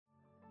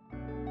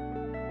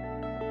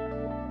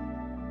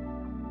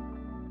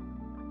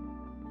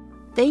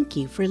Thank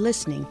you for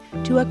listening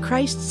to a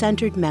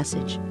Christ-centered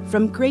message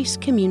from Grace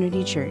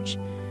Community Church.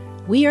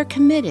 We are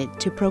committed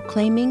to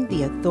proclaiming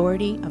the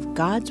authority of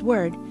God's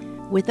Word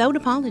without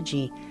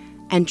apology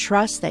and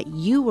trust that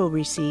you will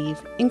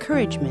receive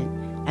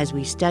encouragement as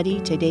we study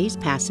today's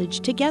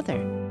passage together.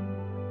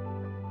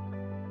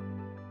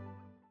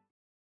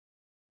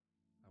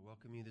 I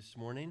welcome you this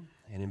morning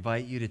and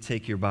invite you to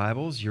take your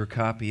Bibles, your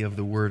copy of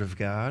the Word of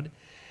God,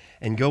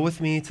 and go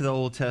with me to the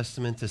Old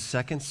Testament to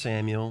 2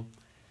 Samuel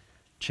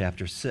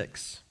chapter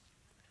 6.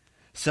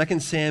 2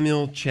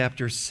 Samuel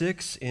chapter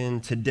 6,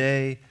 and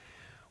today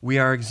we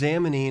are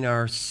examining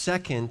our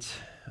second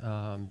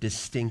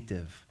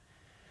distinctive,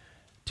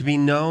 to be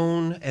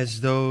known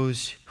as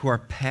those who are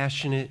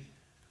passionate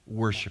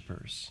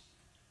worshipers.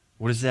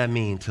 What does that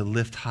mean? To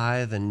lift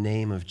high the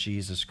name of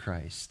Jesus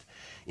Christ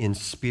in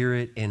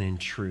spirit and in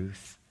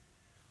truth,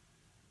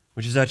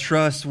 which is, I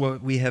trust,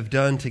 what we have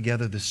done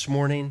together this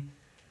morning,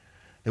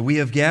 that we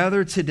have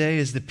gathered today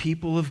as the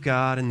people of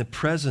God in the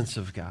presence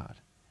of God.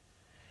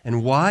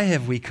 And why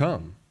have we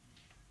come?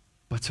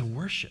 But to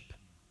worship.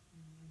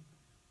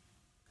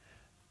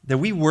 That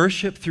we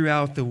worship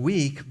throughout the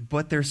week,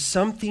 but there's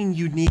something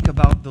unique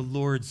about the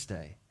Lord's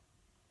Day.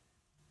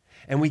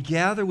 And we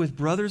gather with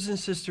brothers and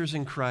sisters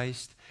in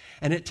Christ,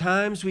 and at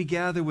times we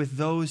gather with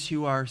those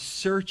who are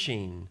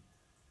searching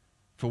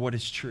for what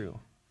is true,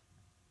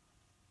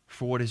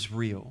 for what is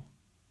real,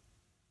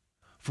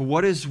 for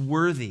what is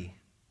worthy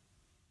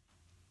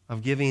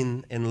of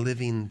giving and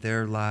living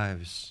their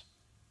lives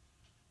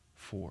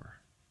for.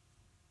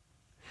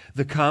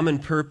 The common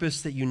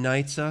purpose that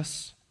unites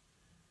us,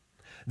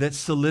 that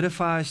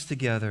solidifies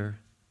together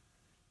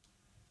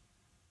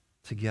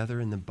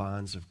in the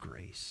bonds of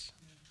grace.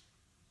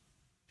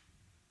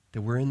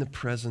 That we're in the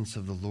presence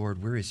of the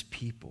Lord, we're His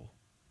people.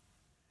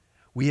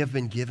 We have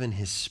been given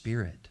His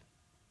Spirit.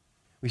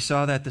 We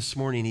saw that this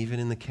morning, even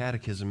in the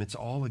Catechism. It's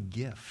all a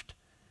gift.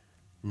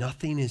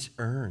 Nothing is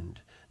earned.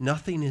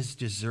 Nothing is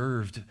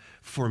deserved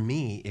for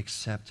me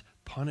except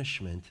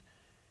punishment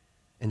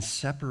and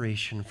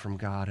separation from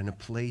God in a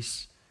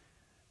place,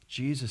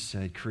 Jesus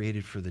said,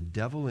 created for the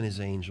devil and his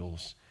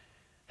angels,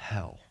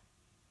 hell.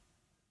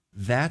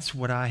 That's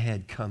what I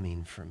had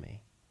coming for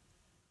me.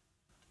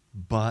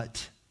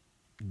 But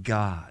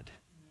God,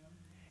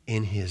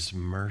 in His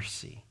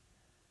mercy,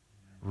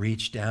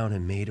 reached down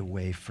and made a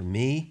way for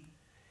me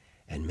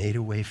and made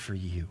a way for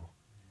you.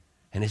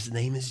 And His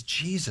name is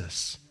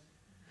Jesus.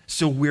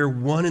 So we're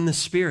one in the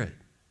Spirit.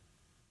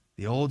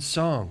 The old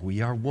song,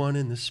 we are one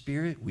in the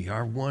Spirit, we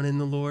are one in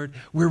the Lord.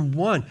 We're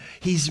one.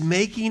 He's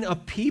making a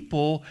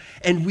people,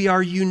 and we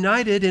are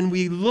united, and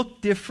we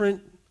look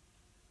different.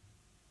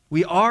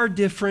 We are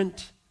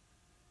different,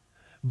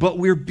 but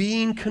we're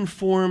being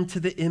conformed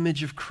to the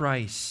image of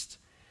Christ.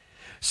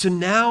 So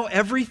now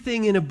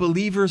everything in a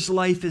believer's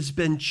life has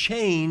been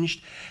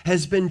changed,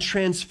 has been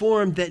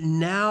transformed, that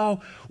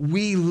now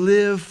we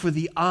live for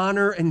the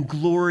honor and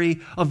glory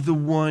of the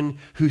one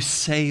who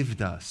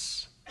saved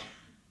us.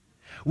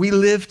 We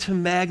live to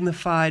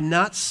magnify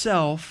not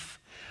self,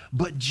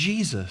 but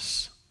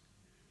Jesus,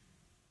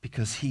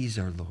 because He's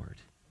our Lord.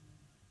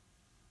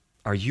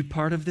 Are you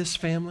part of this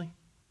family?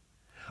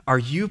 Are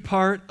you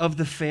part of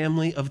the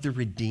family of the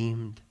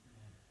redeemed?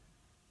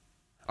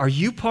 Are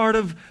you part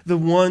of the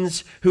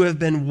ones who have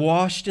been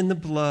washed in the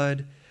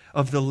blood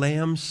of the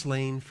Lamb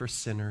slain for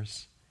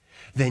sinners?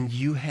 Then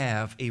you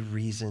have a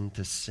reason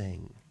to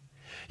sing.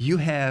 You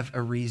have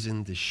a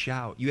reason to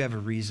shout. You have a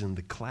reason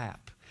to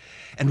clap.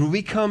 And when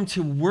we come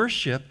to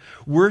worship,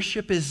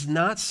 worship is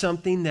not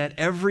something that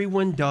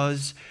everyone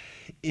does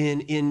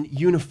in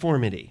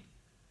uniformity.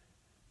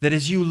 That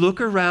as you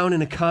look around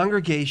in a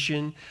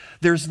congregation,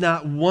 there's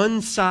not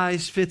one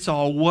size fits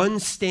all, one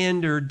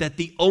standard, that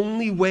the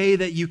only way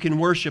that you can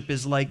worship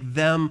is like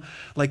them,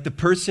 like the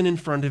person in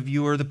front of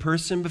you or the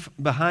person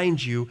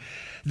behind you.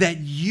 That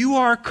you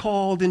are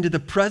called into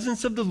the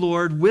presence of the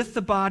Lord with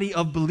the body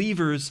of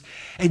believers,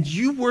 and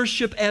you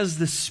worship as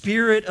the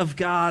Spirit of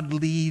God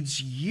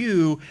leads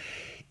you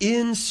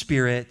in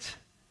spirit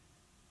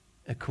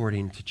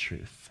according to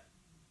truth.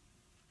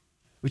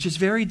 Which is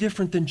very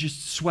different than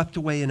just swept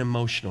away in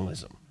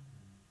emotionalism.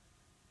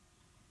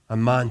 A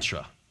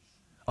mantra,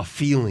 a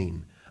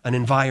feeling, an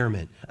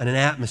environment, an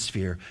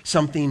atmosphere,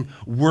 something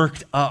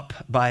worked up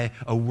by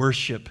a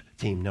worship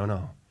team.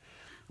 No.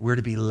 We're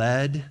to be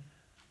led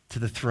to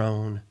the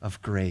throne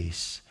of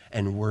grace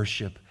and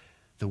worship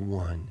the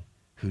one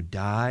who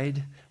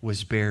died,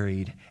 was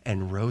buried,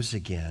 and rose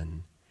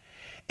again.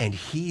 And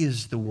He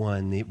is the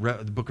one, the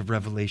book of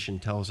Revelation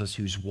tells us,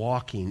 who's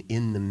walking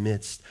in the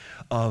midst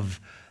of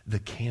the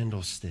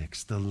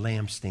candlesticks, the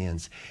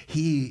lampstands.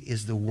 He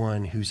is the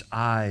one whose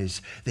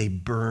eyes, they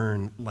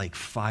burn like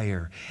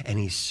fire, and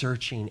He's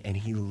searching, and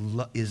He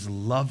is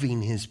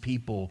loving His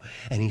people,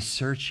 and He's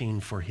searching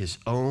for His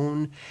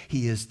own.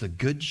 He is the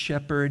good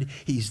shepherd.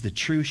 He's the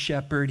true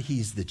shepherd.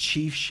 He's the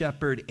chief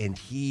shepherd, and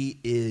He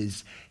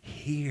is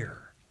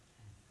here.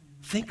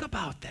 Think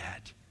about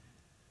that.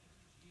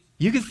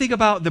 You can think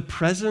about the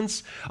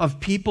presence of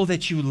people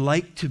that you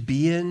like to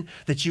be in,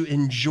 that you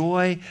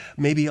enjoy,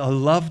 maybe a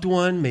loved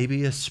one,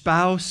 maybe a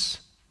spouse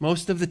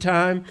most of the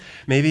time,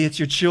 maybe it's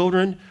your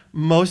children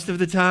most of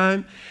the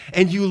time,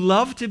 and you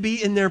love to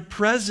be in their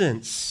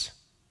presence.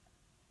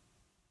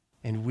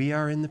 And we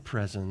are in the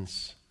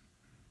presence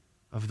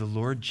of the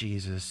Lord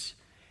Jesus,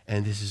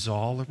 and this is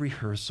all a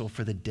rehearsal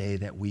for the day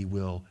that we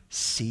will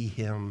see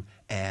him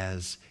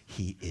as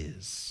he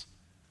is.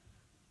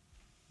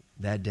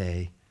 That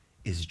day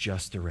is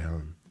just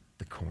around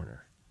the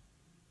corner.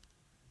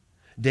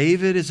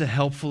 David is a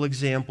helpful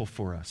example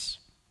for us.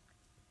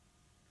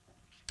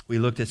 We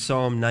looked at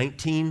Psalm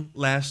 19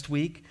 last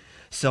week,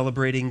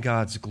 celebrating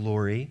God's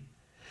glory.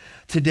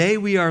 Today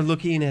we are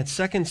looking at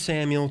 2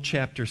 Samuel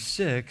chapter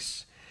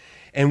 6,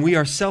 and we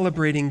are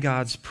celebrating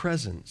God's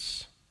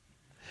presence.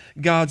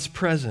 God's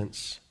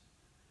presence.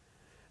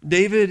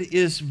 David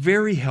is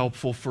very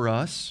helpful for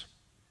us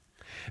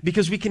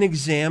because we can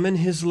examine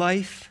his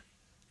life.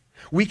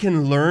 We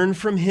can learn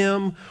from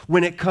him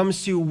when it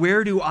comes to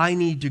where do I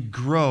need to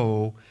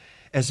grow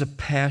as a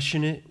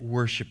passionate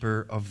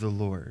worshiper of the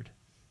Lord.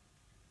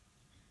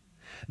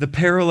 The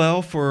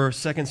parallel for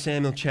 2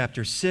 Samuel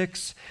chapter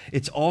 6,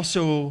 it's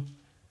also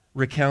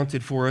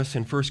recounted for us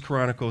in 1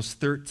 Chronicles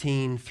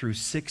 13 through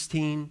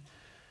 16.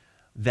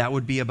 That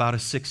would be about a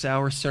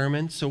 6-hour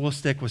sermon, so we'll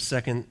stick with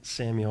 2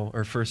 Samuel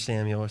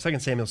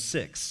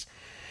 6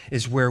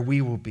 is where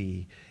we will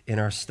be in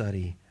our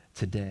study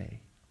today.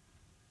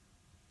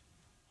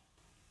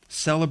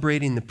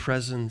 Celebrating the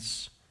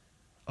presence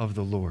of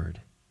the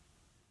Lord.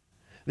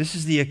 This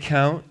is the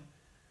account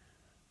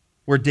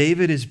where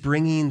David is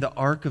bringing the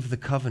Ark of the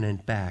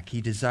Covenant back.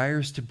 He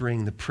desires to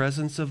bring the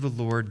presence of the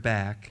Lord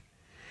back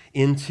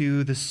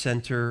into the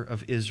center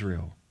of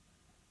Israel.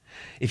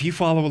 If you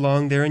follow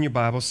along there in your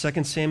Bible,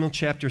 2 Samuel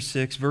chapter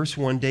 6, verse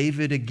 1,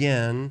 David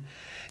again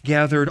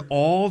gathered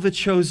all the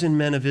chosen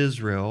men of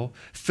Israel,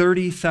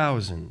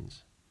 30,000.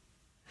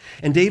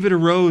 And David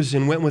arose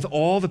and went with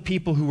all the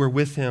people who were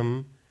with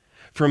him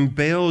from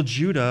Baal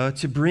Judah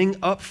to bring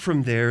up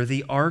from there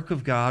the ark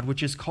of God,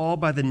 which is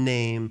called by the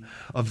name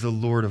of the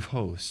Lord of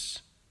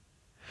hosts,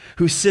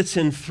 who sits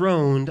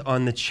enthroned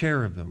on the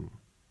cherubim.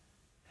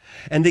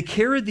 And they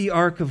carried the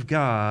ark of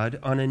God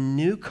on a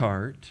new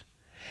cart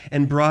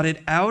and brought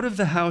it out of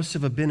the house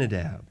of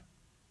Abinadab,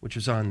 which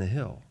was on the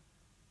hill.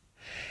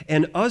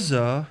 And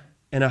Uzzah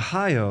and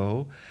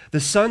Ahio, the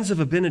sons of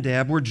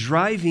Abinadab, were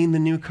driving the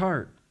new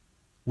cart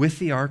with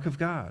the ark of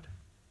God.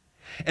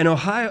 And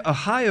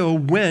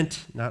Ahio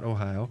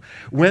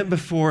went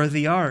before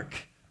the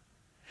ark.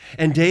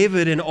 And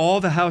David and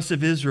all the house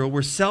of Israel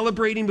were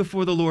celebrating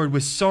before the Lord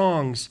with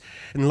songs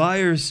and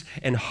lyres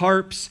and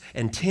harps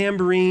and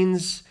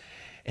tambourines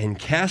and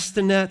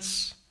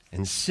castanets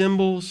and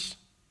cymbals.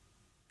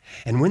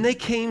 And when they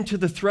came to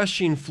the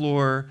threshing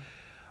floor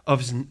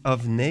of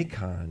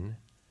Nacon,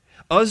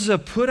 Uzzah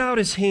put out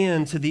his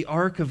hand to the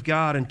ark of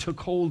God and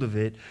took hold of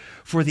it,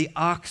 for the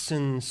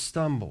oxen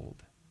stumbled.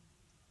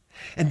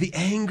 And the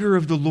anger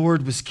of the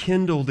Lord was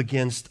kindled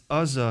against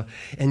Uzzah,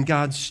 and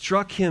God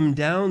struck him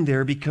down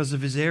there because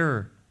of his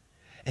error.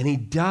 And he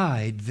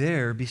died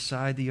there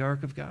beside the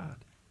ark of God.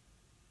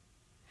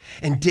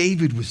 And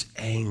David was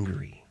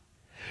angry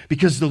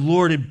because the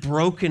Lord had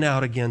broken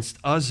out against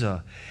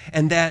Uzzah.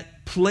 And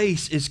that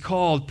place is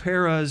called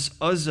Perez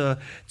Uzzah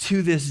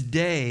to this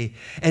day.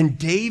 And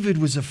David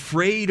was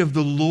afraid of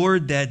the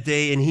Lord that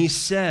day, and he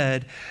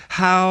said,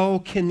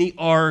 "How can the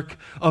ark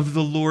of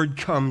the Lord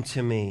come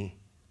to me?"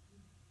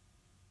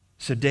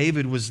 So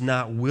David was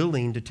not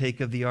willing to take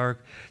the ark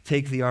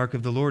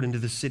of the Lord into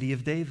the city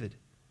of David.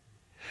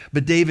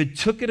 But David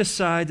took it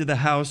aside to the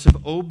house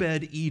of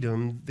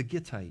Obed-Edom the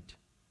Gittite.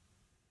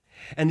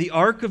 And the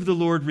ark of the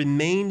Lord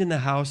remained in the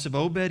house of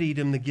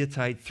Obed-Edom the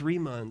Gittite 3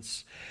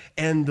 months.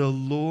 And the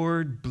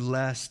Lord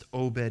blessed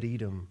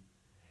Obed-Edom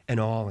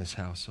and all his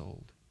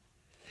household.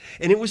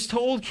 And it was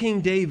told King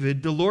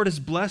David, "The Lord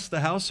has blessed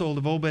the household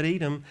of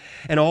Obed-Edom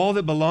and all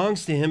that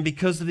belongs to him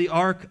because of the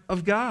ark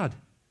of God."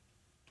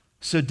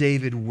 So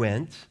David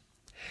went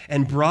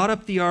and brought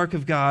up the ark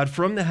of God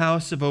from the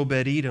house of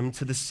Obed-Edom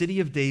to the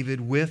city of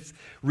David with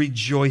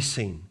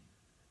rejoicing.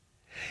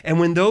 And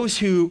when those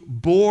who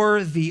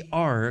bore the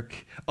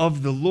ark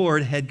of the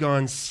Lord had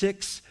gone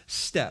 6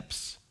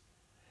 steps,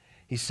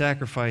 he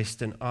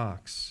sacrificed an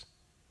ox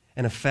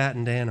and a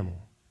fattened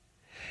animal.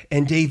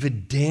 And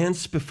David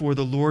danced before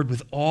the Lord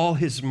with all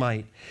his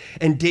might.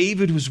 And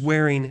David was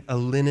wearing a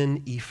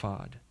linen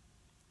ephod.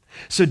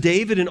 So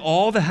David and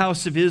all the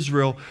house of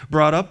Israel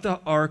brought up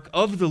the ark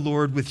of the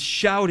Lord with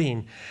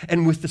shouting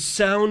and with the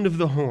sound of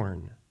the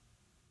horn.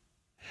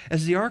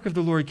 As the ark of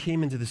the Lord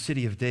came into the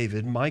city of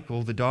David,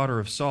 Michal, the daughter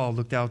of Saul,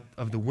 looked out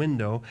of the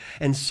window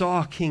and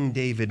saw King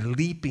David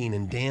leaping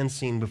and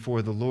dancing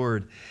before the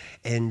Lord,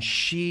 and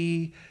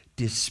she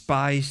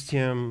despised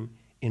him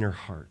in her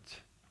heart.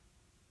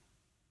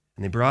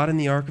 And they brought in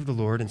the ark of the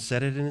Lord and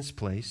set it in its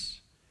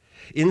place,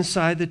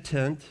 inside the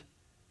tent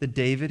that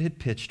David had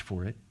pitched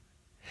for it.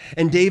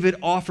 And David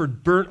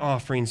offered burnt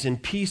offerings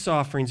and peace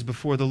offerings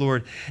before the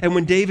Lord. And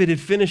when David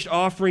had finished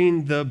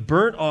offering the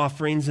burnt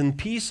offerings and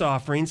peace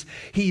offerings,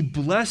 he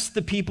blessed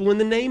the people in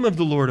the name of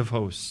the Lord of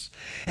hosts,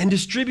 and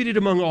distributed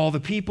among all the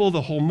people,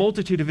 the whole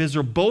multitude of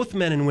Israel, both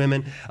men and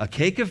women, a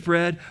cake of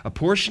bread, a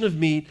portion of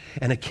meat,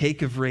 and a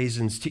cake of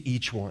raisins to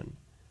each one.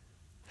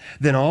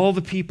 Then all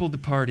the people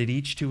departed,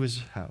 each to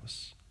his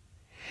house.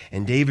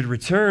 And David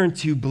returned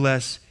to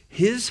bless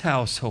his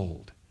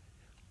household.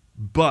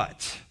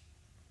 But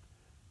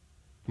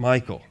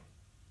Michal,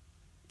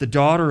 the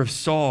daughter of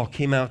Saul,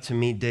 came out to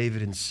meet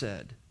David and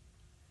said,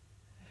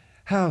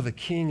 "How the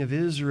king of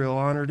Israel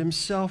honored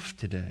himself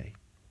today,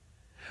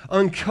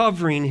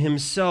 uncovering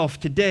himself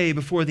today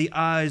before the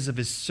eyes of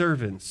his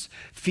servants,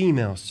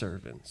 female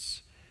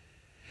servants,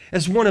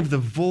 as one of the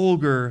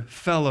vulgar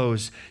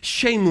fellows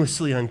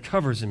shamelessly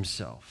uncovers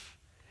himself."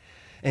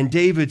 And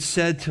David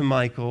said to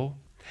Michal,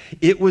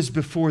 "It was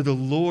before the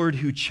Lord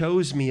who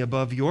chose me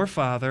above your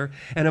father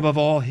and above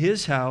all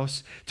his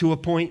house to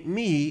appoint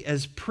me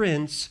as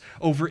prince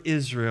over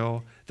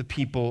Israel, the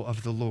people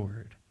of the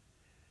Lord.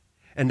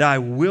 And I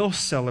will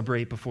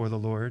celebrate before the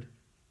Lord.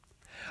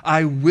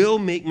 I will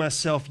make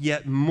myself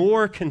yet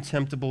more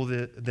contemptible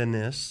than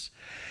this,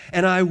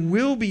 and I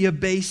will be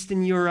abased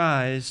in your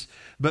eyes,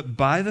 but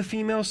by the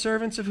female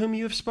servants of whom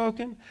you have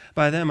spoken,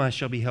 by them I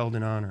shall be held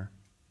in honor."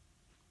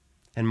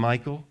 And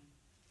Michal,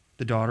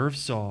 the daughter of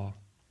Saul,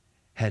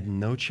 had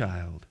no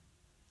child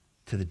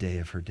to the day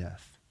of her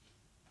death.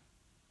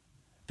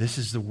 This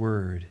is the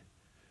word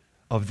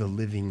of the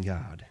living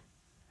God.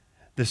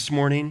 This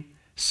morning,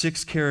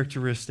 6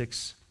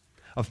 characteristics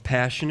of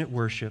passionate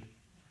worship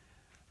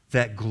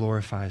that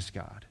glorifies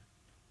God.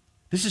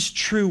 This is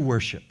true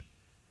worship.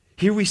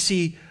 Here we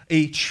see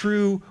a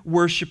true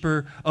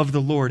worshiper of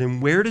the Lord.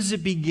 And where does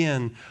it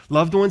begin?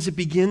 Loved ones, it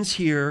begins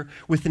here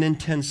with an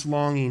intense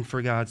longing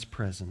for God's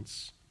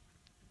presence.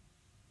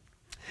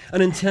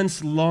 An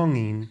intense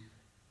longing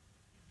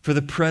for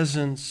the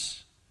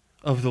presence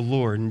of the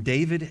Lord. And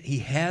David, he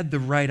had the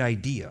right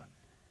idea.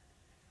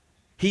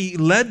 He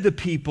led the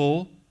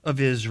people of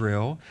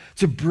Israel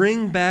to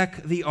bring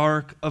back the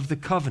Ark of the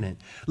Covenant.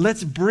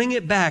 Let's bring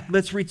it back.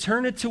 Let's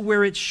return it to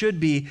where it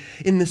should be,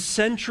 in the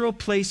central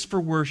place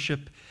for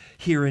worship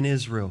here in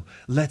Israel.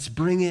 Let's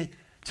bring it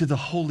to the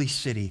holy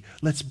city.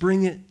 Let's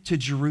bring it to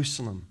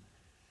Jerusalem.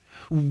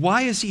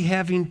 Why is he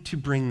having to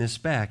bring this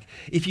back?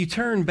 If you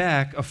turn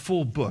back a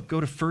full book, go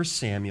to 1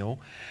 Samuel.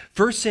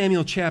 1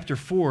 Samuel chapter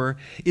 4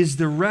 is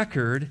the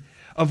record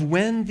of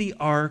when the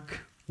ark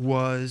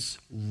was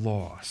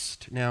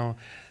lost. Now,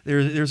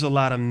 there's a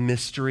lot of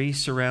mystery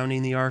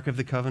surrounding the Ark of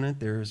the Covenant.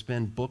 There's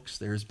been books,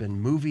 there's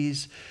been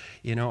movies,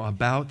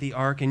 about the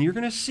ark. And you're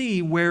going to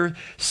see where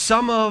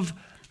some of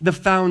the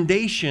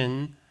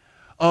foundation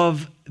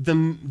of the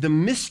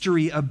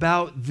mystery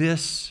about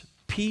this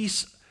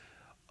piece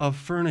of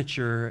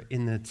furniture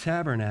in the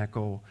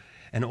tabernacle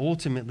and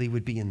ultimately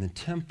would be in the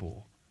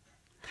temple.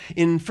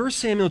 In 1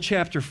 Samuel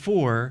chapter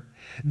 4,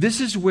 this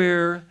is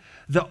where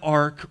the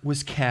ark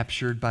was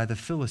captured by the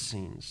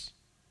Philistines.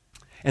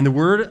 And the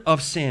word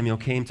of Samuel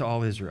came to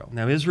all Israel.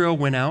 Now Israel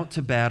went out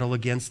to battle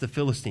against the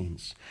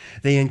Philistines.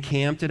 They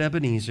encamped at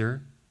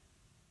Ebenezer,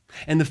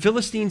 and the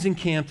Philistines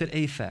encamped at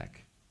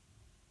Aphek.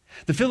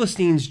 The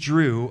Philistines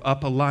drew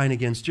up a line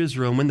against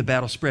Israel, and when the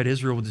battle spread,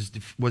 Israel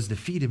was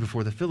defeated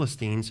before the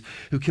Philistines,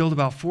 who killed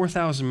about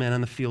 4,000 men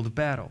on the field of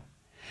battle.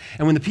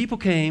 And when the people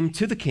came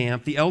to the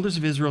camp, the elders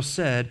of Israel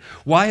said,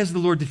 "Why has the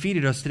Lord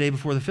defeated us today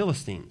before the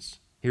Philistines?"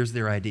 Here's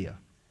their idea.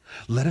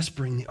 "Let us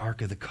bring the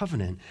Ark of the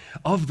Covenant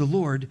of the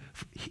Lord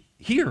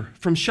here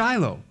from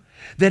Shiloh,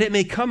 that it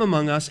may come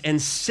among us and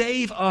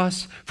save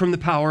us from the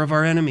power of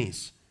our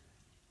enemies."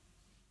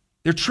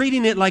 They're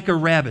treating it like a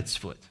rabbit's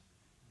foot.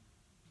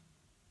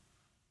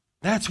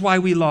 That's why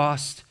we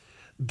lost.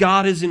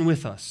 God isn't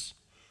with us.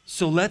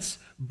 So let's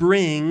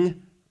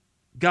bring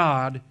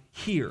God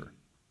here.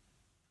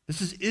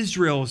 This is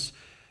Israel's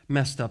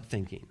messed up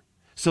thinking.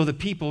 So the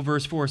people,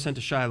 verse 4, sent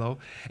to Shiloh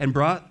and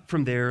brought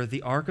from there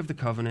the Ark of the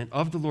Covenant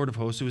of the Lord of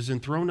hosts, who was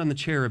enthroned on the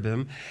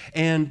cherubim.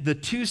 And the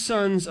 2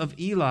 sons of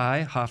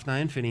Eli, Hophni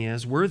and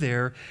Phinehas, were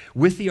there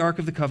with the Ark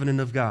of the Covenant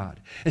of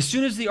God. As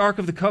soon as the Ark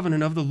of the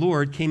Covenant of the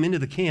Lord came into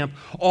the camp,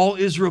 all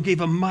Israel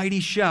gave a mighty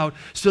shout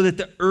so that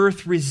the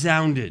earth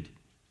resounded.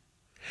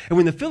 And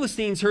when the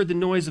Philistines heard the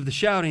noise of the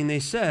shouting,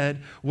 they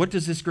said, "What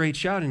does this great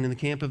shouting in the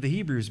camp of the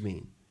Hebrews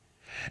mean?"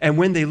 And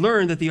when they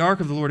learned that the ark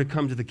of the Lord had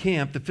come to the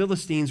camp, the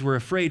Philistines were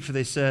afraid, for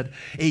they said,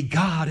 "A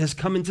god has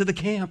come into the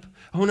camp.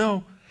 Oh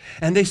no."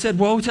 And they said,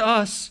 "Woe to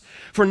us,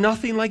 for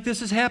nothing like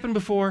this has happened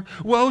before.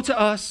 Woe to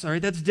us." All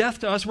right, that's death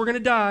to us. We're going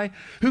to die.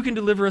 Who can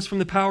deliver us from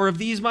the power of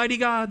these mighty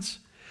gods?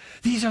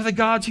 These are the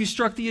gods who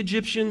struck the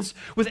Egyptians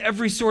with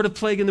every sort of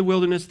plague in the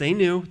wilderness. They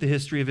knew the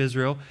history of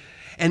Israel.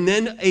 And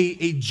then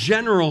a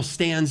general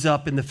stands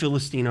up in the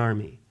Philistine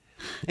army.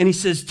 And he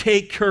says,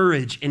 "Take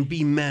courage and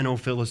be men, O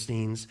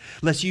Philistines,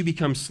 lest you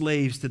become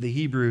slaves to the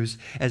Hebrews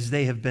as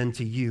they have been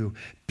to you.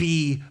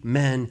 Be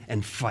men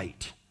and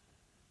fight."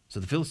 So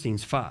the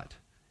Philistines fought,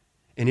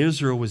 and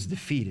Israel was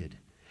defeated.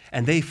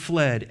 And they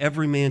fled,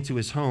 every man to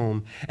his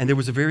home, and there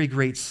was a very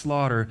great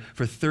slaughter,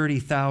 for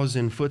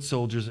 30,000 foot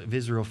soldiers of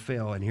Israel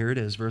fell. And here it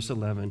is, verse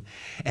 11.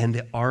 And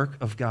the ark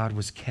of God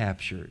was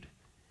captured,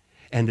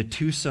 and the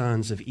two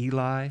sons of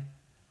Eli,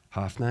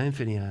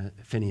 Hophni and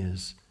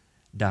Phinehas,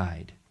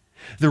 died.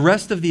 The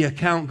rest of the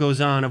account goes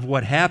on of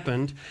what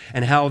happened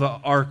and how the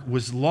ark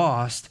was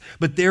lost,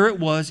 but there it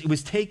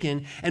was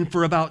taken, and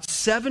for about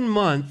 7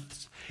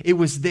 months, it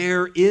was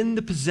there in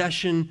the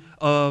possession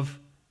of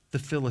the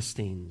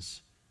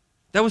Philistines.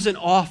 That was an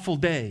awful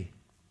day.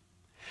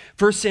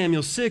 1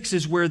 Samuel 6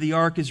 is where the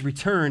ark is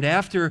returned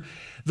after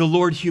the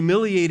Lord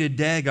humiliated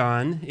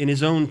Dagon in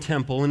his own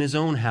temple, in his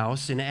own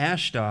house in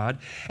Ashdod.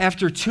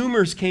 After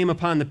tumors came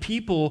upon the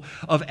people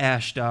of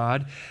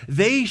Ashdod,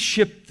 they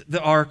shipped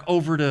the ark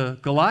over to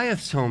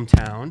Goliath's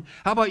hometown.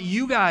 How about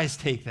you guys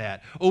take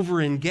that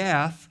over in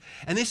Gath?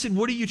 And they said,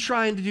 what are you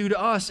trying to do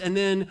to us? And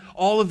then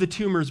all of the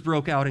tumors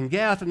broke out in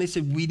Gath, and they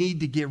said, we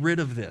need to get rid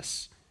of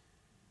this.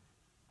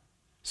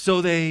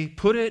 So they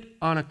put it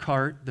on a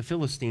cart, the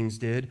Philistines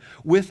did,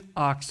 with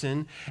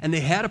oxen, and they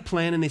had a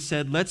plan, and they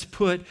said, let's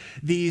put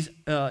these,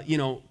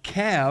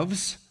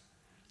 calves,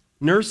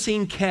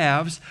 nursing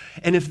calves,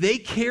 and if they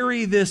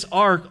carry this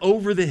ark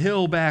over the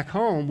hill back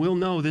home, we'll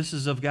know this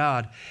is of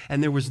God.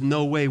 And there was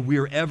no way we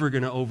were ever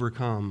going to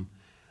overcome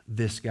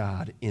this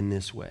God in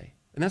this way.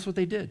 And that's what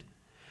they did.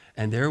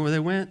 And there they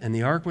went, and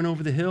the ark went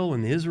over the hill,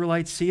 and the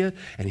Israelites see it,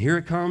 and here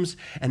it comes,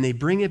 and they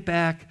bring it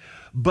back,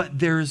 but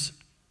there's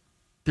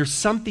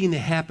something that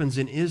happens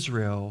in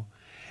Israel,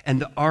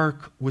 and the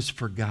ark was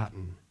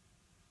forgotten.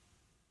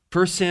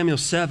 1 Samuel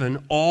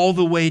 7, all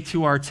the way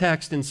to our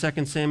text in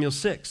 2 Samuel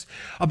 6.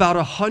 About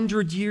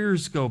 100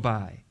 years go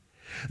by.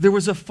 There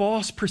was a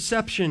false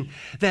perception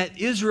that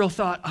Israel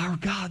thought, our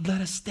God let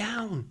us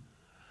down.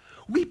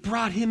 We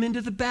brought him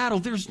into the battle.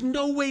 There's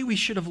no way we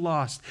should have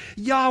lost.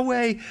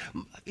 Yahweh,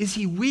 is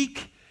he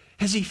weak?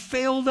 Has he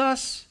failed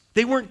us?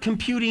 They weren't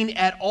computing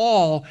at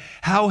all,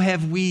 how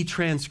have we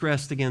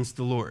transgressed against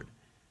the Lord?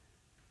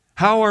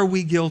 How are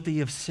we guilty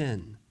of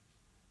sin?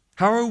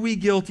 How are we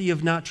guilty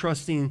of not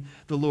trusting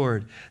the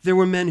Lord? There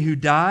were men who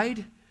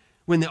died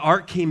when the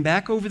ark came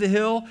back over the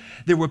hill.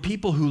 There were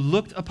people who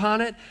looked upon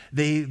it.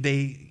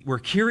 They were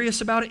curious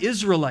about it.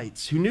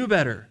 Israelites who knew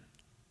better.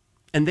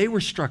 And they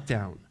were struck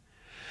down.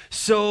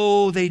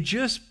 So they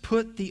just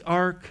put the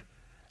ark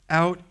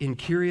out in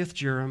Kiriath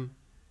Jearim,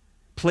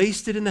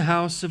 placed it in the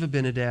house of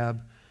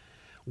Abinadab,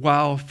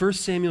 while 1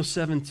 Samuel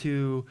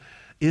 7:2,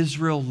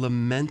 Israel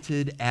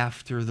lamented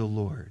after the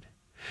Lord.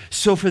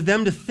 So for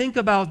them to think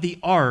about the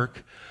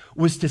ark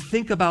was to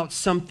think about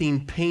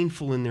something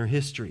painful in their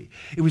history.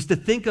 It was to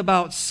think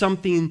about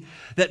something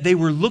that they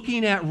were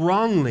looking at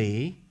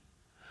wrongly,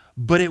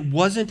 but it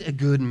wasn't a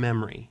good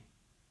memory.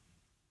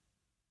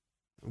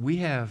 We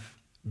have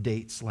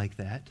dates like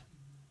that.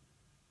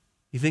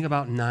 You think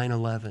about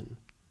 9/11.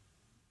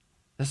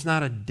 That's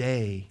not a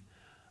day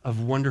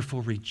of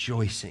wonderful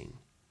rejoicing.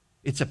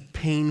 It's a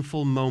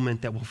painful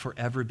moment that will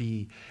forever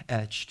be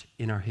etched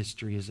in our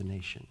history as a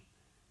nation.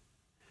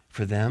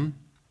 For them,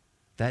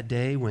 that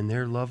day when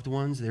their loved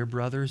ones, their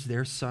brothers,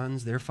 their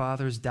sons, their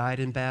fathers died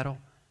in battle,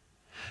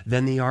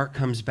 then the ark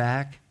comes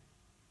back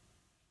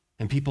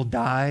and people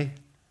die,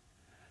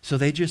 so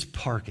they just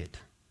park it.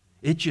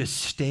 It just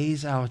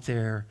stays out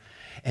there,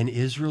 and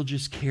Israel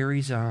just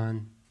carries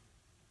on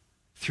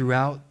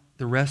throughout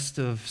the rest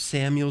of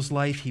Samuel's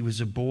life. He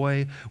was a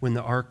boy when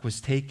the ark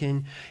was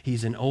taken.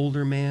 He's an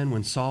older man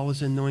when Saul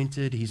is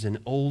anointed. He's an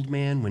old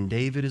man when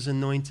David is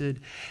anointed.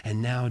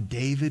 And now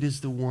David is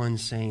the one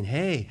saying,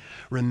 hey,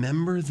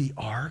 remember the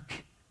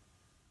ark?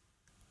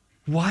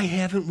 Why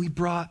haven't we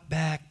brought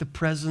back the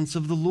presence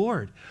of the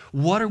Lord?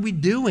 What are we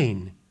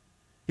doing?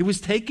 It was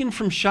taken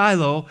from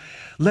Shiloh.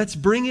 Let's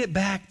bring it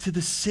back to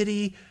the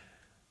city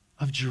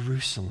of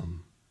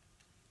Jerusalem,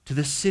 to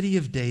the city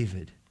of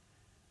David.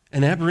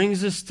 And that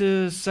brings us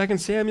to 2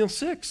 Samuel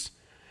 6.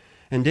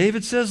 And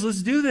David says,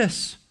 let's do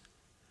this.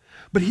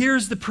 But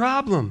here's the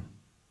problem.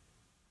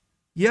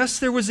 Yes,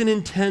 there was an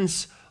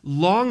intense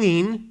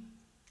longing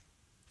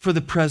for the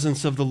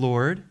presence of the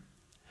Lord.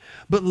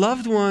 But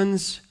loved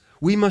ones,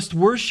 we must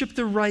worship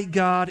the right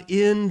God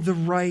in the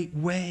right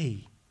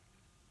way.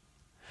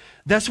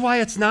 That's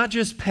why it's not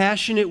just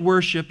passionate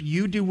worship.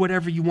 You do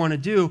whatever you want to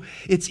do.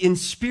 It's in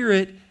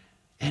spirit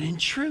and in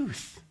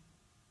truth.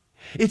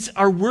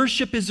 Our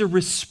worship is a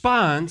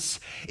response.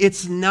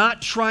 It's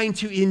not trying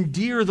to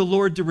endear the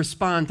Lord to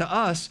respond to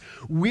us.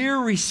 We're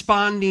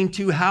responding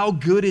to how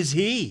good is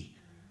he.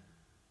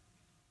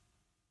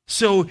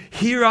 So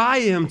here I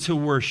am to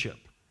worship.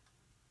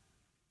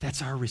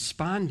 That's our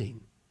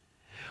responding.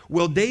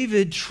 Well,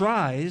 David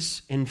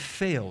tries and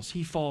fails.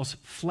 He falls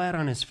flat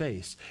on his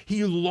face.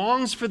 He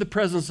longs for the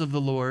presence of the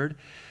Lord,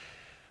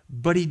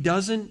 but he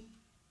doesn't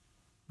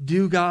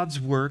do God's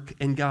work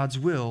and God's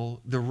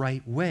will the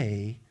right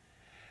way.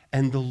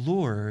 And the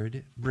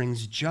Lord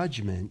brings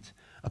judgment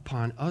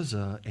upon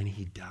Uzzah, and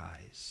he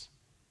dies.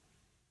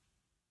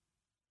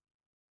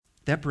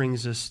 That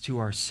brings us to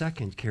our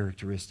second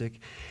characteristic,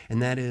 and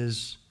that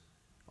is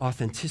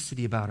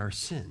authenticity about our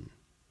sin.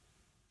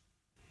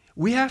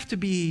 we have to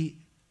be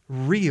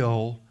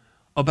real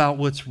about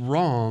what's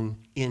wrong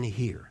in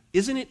here.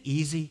 Isn't it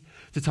easy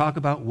to talk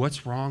about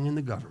what's wrong in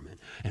the government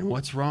and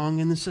what's wrong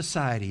in the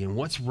society and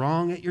what's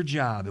wrong at your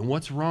job and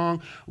what's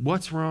wrong?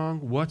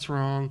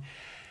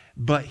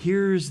 But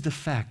here's the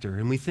factor,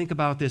 and we think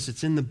about this.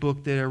 It's in the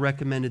book that I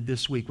recommended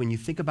this week. When you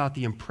think about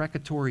the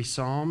imprecatory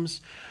Psalms,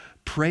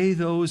 pray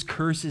those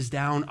curses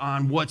down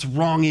on what's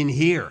wrong in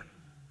here.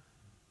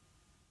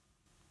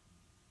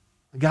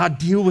 God,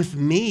 deal with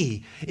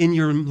me in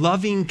your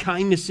loving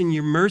kindness and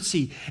your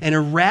mercy and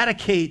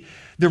eradicate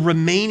the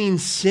remaining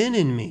sin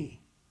in me.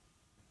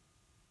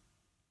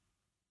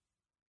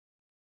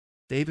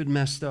 David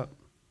messed up.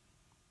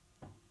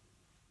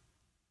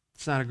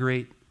 It's not a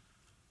great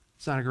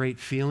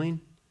feeling.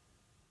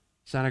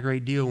 It's not a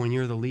great deal when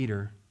you're the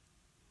leader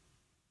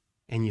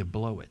and you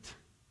blow it.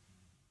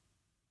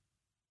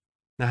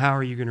 Now, how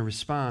are you going to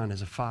respond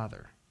as a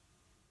father,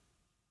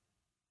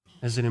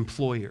 as an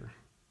employer?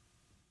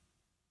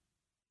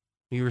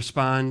 You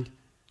respond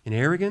in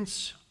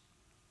arrogance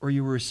or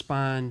you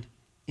respond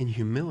in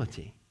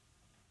humility?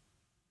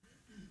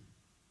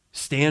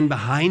 Stand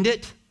behind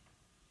it?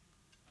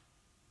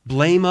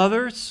 Blame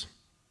others?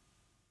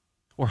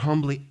 Or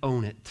humbly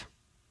own it?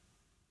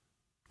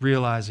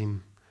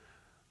 Realizing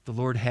the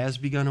Lord has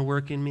begun a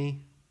work in me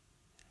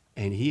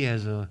and he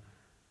has a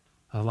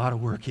lot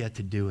of work yet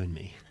to do in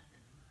me.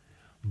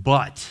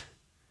 But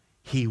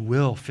he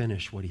will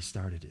finish what he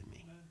started in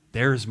me.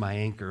 There's my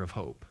anchor of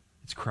hope.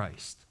 It's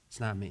Christ. It's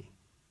not me.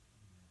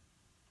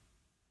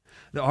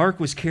 The ark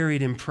was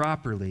carried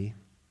improperly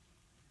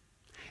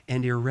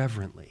and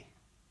irreverently.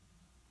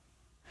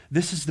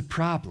 This is the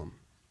problem.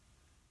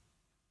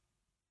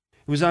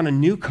 It was on a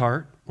new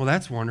cart. Well,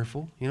 that's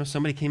wonderful.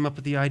 Somebody came up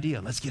with the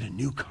idea. Let's get a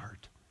new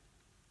cart.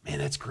 Man,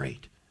 that's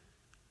great.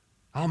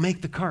 I'll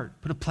make the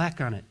cart. Put a plaque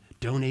on it.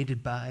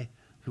 Donated by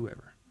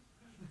whoever.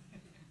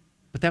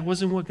 But that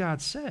wasn't what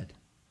God said.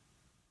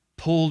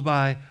 Pulled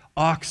by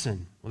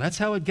oxen. Well, that's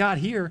how it got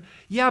here.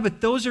 Yeah,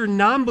 but those are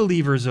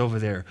non-believers over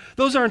there.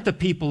 Those aren't the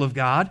people of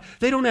God.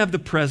 They don't have the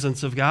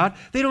presence of God.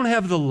 They don't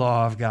have the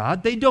law of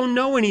God. They don't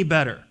know any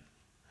better.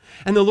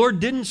 And the Lord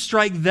didn't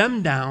strike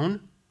them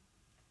down.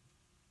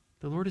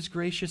 The Lord is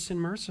gracious and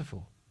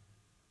merciful.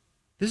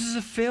 This is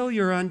a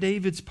failure on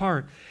David's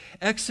part.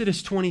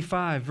 Exodus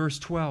 25, verse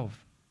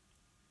 12.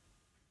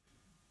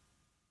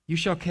 You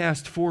shall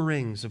cast 4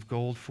 rings of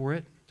gold for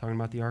it, talking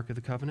about the Ark of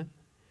the Covenant,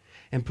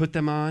 and put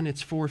them on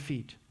its 4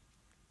 feet.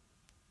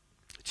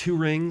 2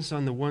 rings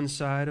on the one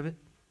side of it,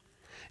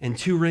 and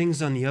 2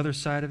 rings on the other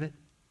side of it.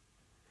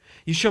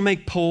 You shall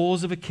make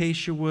poles of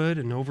acacia wood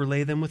and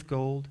overlay them with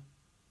gold.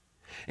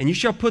 And you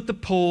shall put the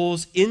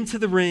poles into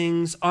the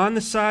rings on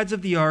the sides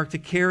of the ark to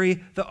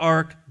carry the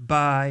ark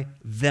by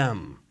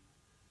them.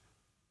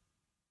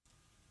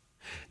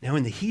 Now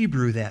in the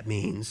Hebrew that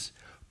means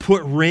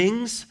put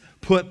rings,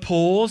 put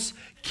poles,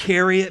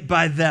 carry it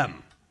by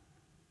them.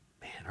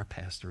 Man, our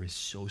pastor is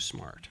so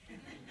smart.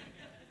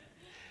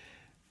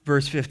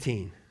 Verse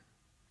 15,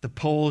 the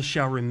poles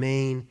shall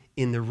remain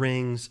in the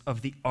rings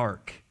of the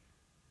ark.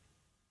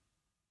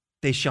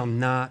 They shall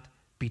not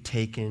be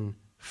taken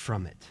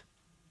from it.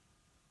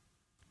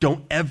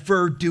 Don't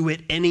ever do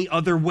it any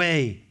other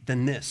way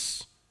than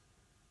this.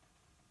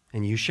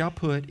 And you shall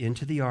put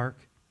into the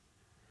ark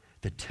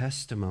the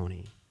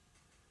testimony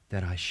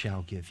that I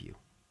shall give you.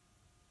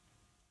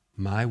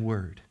 My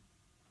word,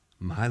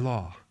 my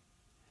law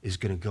is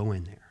going to go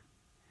in there.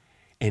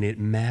 And it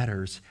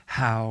matters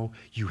how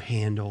you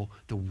handle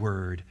the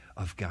word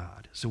of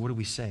God. So what do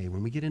we say?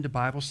 When we get into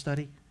Bible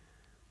study,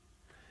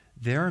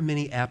 there are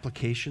many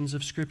applications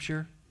of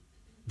Scripture.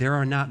 There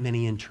are not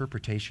many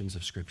interpretations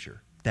of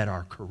Scripture that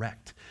are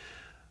correct.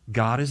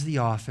 God is the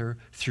author.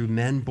 Through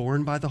men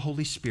born by the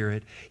Holy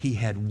Spirit, he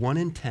had one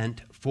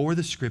intent for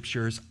the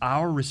Scriptures.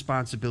 Our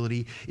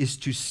responsibility is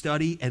to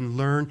study and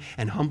learn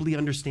and humbly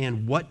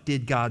understand, what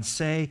did God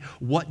say?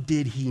 What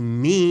did he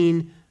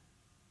mean?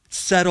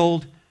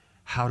 Settled.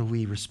 How do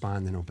we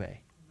respond and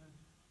obey?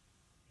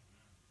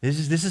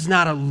 This is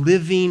not a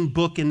living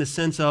book in the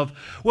sense of,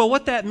 well,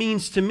 what that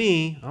means to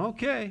me,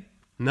 okay.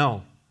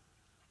 No.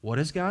 What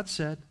has God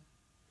said?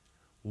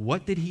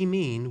 What did he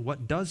mean?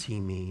 What does he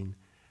mean?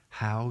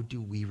 How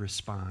do we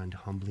respond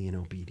humbly in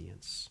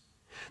obedience?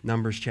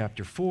 Numbers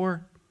chapter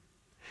 4.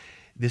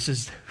 This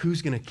is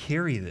who's going to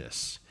carry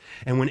this.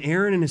 And when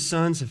Aaron and his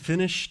sons have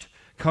finished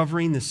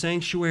covering the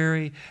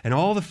sanctuary and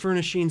all the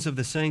furnishings of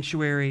the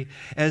sanctuary,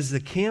 as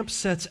the camp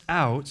sets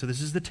out, so this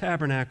is the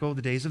tabernacle,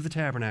 the days of the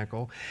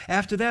tabernacle,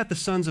 after that the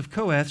sons of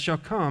Kohath shall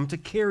come to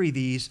carry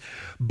these,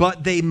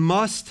 but they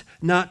must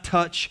not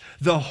touch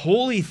the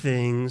holy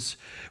things,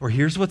 or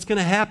here's what's going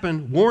to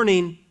happen,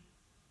 warning,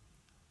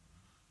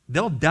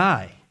 they'll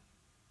die.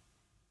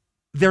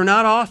 They're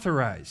not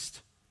authorized.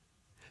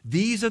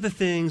 These are the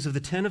things of the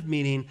tent of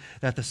meeting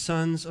that the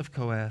sons of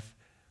Kohath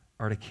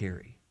are to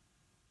carry.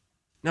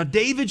 Now,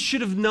 David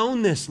should have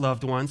known this,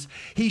 loved ones.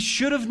 He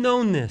should have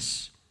known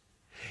this.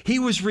 He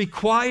was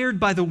required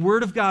by the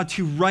word of God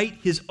to write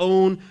his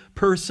own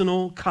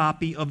personal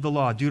copy of the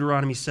law,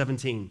 Deuteronomy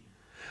 17.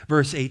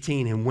 Verse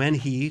 18, and when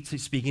he,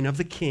 speaking of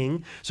the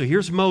king, so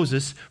here's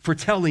Moses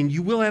foretelling,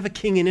 you will have a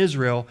king in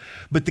Israel,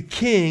 but the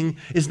king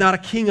is not a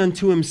king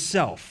unto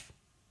himself.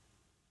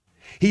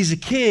 He's a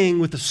king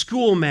with a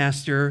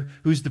schoolmaster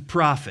who's the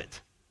prophet,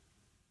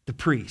 the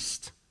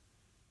priest.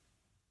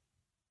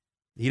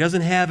 He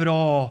doesn't have it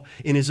all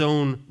in his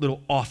own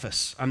little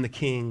office. I'm the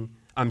king.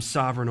 I'm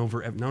sovereign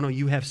over everything. No,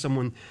 you have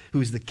someone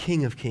who is the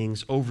King of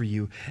Kings over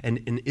you.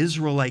 And an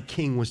Israelite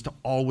king was to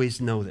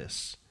always know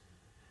this.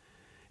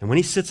 And when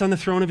he sits on the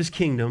throne of his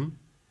kingdom,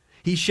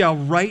 he shall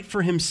write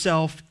for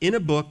himself in a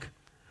book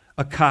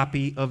a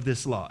copy of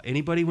this law.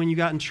 Anybody, when you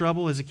got in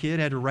trouble as a kid,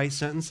 had to write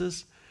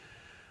sentences?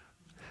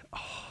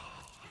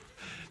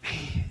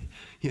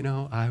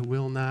 I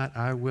will not,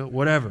 I will,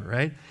 whatever,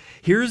 right?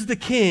 Here's the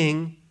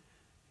king,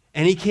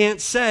 and he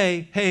can't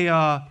say, hey,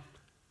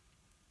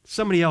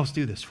 somebody else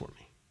do this for me.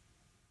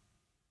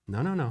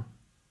 No.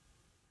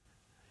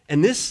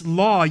 And this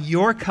law,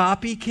 your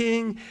copy,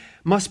 king,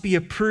 must be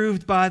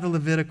approved by the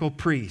Levitical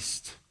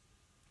priest.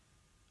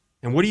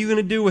 And what are you going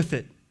to do with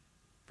it?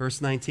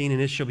 Verse 19,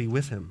 and it shall be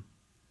with him,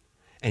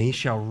 and he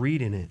shall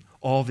read in it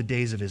all the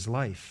days of his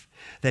life,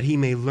 that he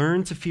may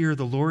learn to fear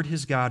the Lord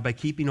his God by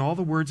keeping all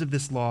the words of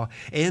this law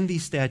and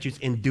these statutes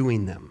and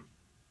doing them.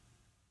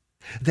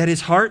 That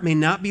his heart may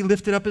not be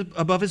lifted up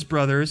above his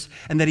brothers,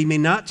 and that he may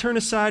not turn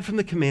aside from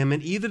the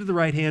commandment, either to the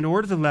right hand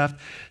or to the left,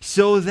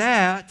 so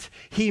that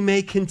he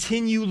may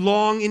continue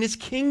long in his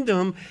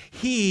kingdom,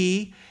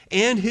 he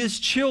and his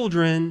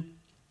children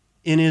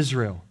in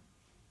Israel.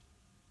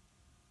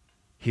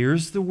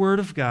 Here's the word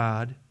of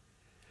God.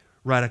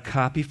 Write a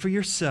copy for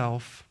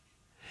yourself.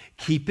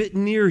 Keep it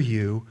near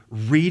you.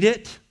 Read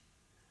it,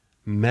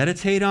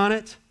 meditate on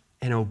it,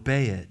 and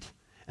obey it.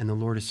 And the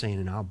Lord is saying,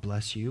 and I'll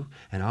bless you,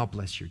 and I'll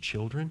bless your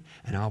children,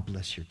 and I'll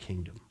bless your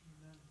kingdom.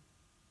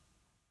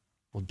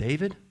 Well,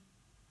 David,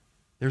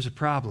 there's a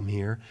problem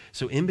here.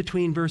 So in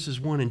between verses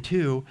 1 and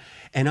 2,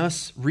 and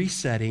us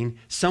resetting,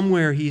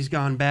 somewhere he's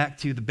gone back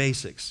to the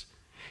basics.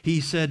 He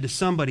said to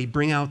somebody,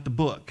 bring out the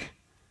book.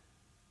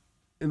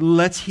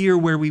 Let's hear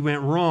where we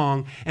went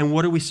wrong, and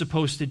what are we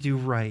supposed to do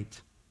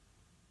right?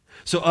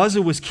 So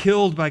Uzzah was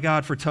killed by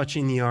God for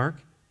touching the ark.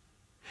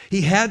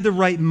 He had the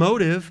right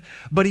motive,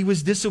 but he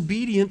was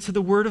disobedient to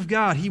the word of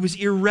God. He was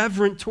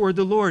irreverent toward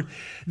the Lord.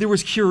 There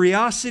was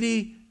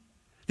curiosity,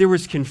 there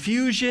was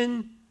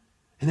confusion,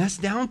 and that's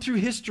down through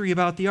history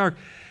about the ark.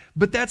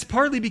 But that's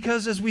partly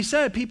because, as we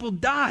said, people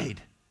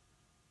died.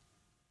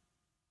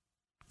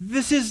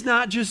 This is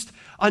not just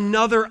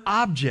another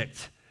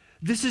object.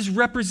 This is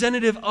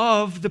representative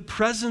of the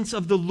presence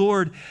of the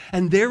Lord,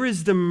 and there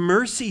is the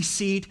mercy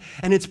seat,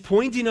 and it's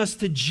pointing us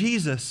to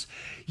Jesus.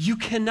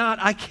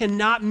 I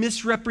cannot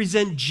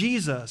misrepresent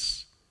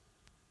Jesus.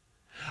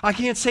 I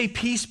can't say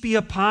peace be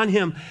upon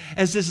him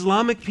as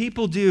Islamic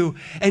people do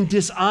and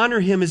dishonor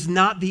him is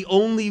not the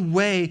only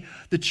way,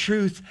 the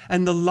truth,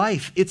 and the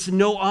life. It's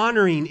no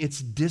honoring,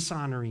 it's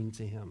dishonoring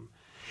to him.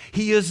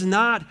 He is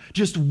not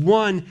just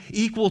one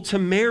equal to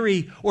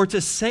Mary or to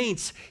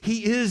saints.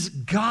 He is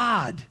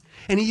God,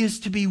 and he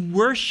is to be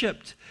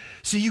worshiped.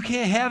 So you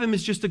can't have him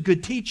as just a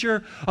good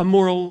teacher, a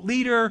moral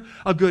leader,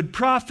 a good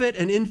prophet,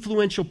 an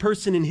influential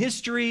person in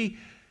history.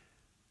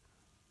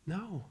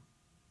 No.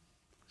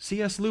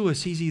 C.S.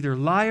 Lewis, he's either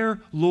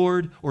liar,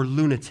 Lord, or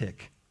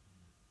lunatic.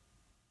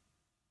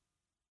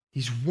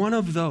 He's one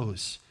of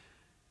those.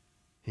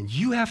 And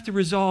you have to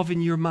resolve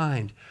in your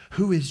mind,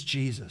 who is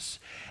Jesus?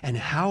 And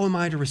how am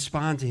I to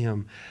respond to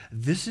him?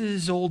 This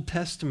is Old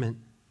Testament.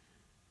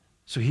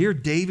 So here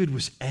David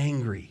was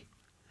angry.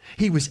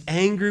 He was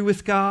angry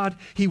with God.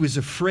 He was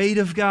afraid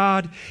of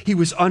God. He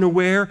was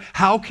unaware.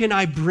 How can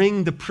I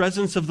bring the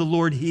presence of the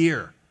Lord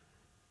here?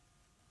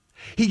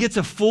 He gets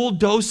a full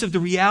dose of the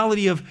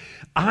reality of,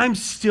 I'm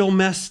still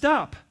messed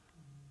up.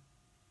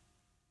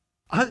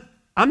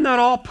 I'm not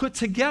all put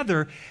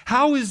together.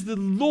 How is the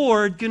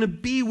Lord going to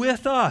be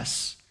with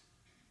us?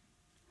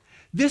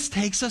 This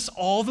takes us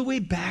all the way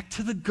back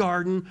to the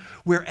garden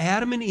where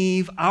Adam and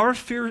Eve, our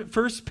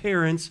first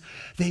parents,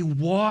 they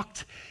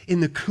walked in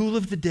the cool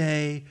of the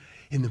day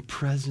in the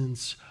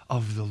presence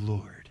of the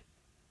Lord.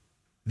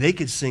 They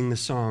could sing the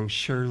song,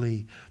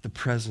 surely the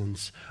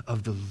presence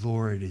of the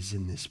Lord is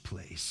in this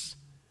place.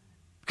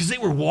 Because they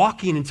were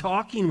walking and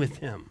talking with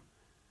him.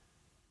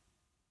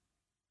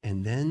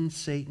 And then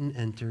Satan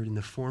entered in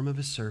the form of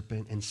a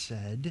serpent and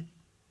said,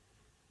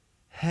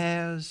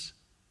 has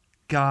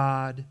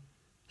God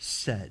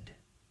said?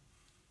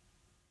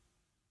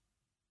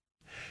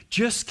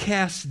 Just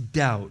cast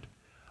doubt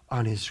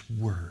on his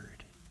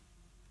word,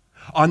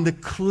 on the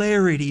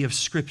clarity of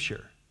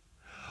Scripture,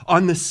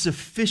 on the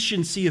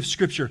sufficiency of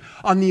Scripture,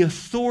 on the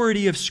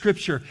authority of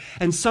Scripture.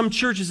 And some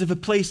churches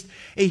have placed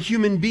a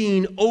human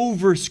being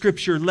over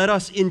Scripture. Let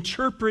us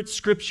interpret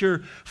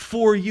Scripture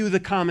for you,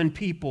 the common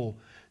people.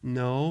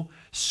 No,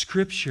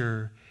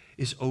 Scripture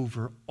is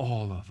over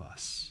all of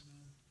us.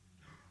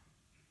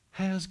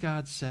 Has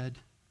God said?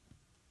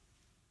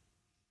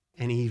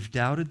 And Eve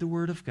doubted the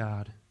word of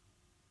God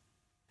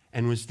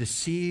and was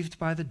deceived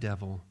by the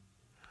devil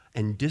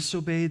and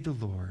disobeyed the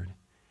Lord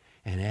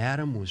And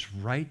Adam was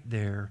right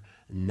there,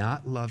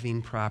 not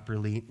loving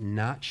properly,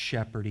 not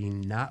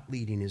shepherding, not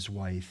leading his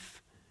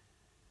wife,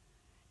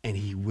 and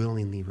he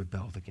willingly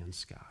rebelled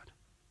against God.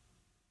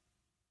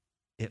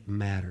 It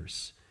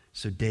matters.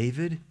 So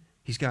David,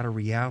 he's got a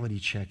reality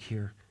check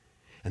here.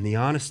 And the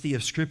honesty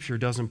of Scripture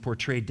doesn't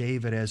portray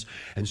David as,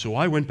 and so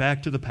I went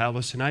back to the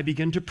palace and I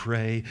began to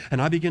pray and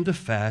I began to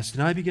fast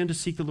and I began to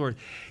seek the Lord.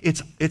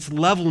 It's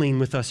leveling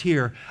with us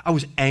here. I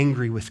was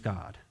angry with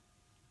God.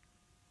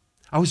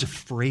 I was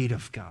afraid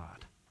of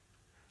God.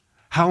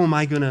 How am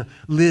I going to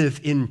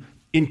live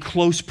in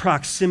close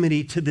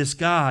proximity to this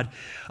God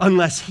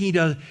unless he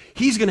does?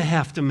 He's going to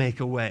have to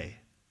make a way.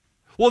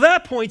 Well,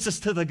 that points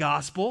us to the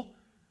gospel.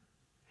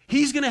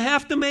 He's going to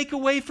have to make a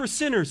way for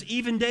sinners,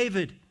 even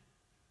David.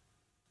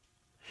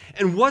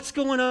 And what's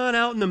going on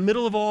out in the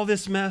middle of all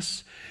this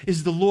mess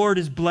is the Lord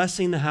is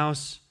blessing the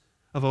house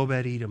of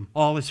Obed-Edom,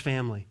 all his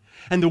family.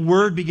 And the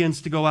word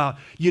begins to go out.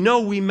 You know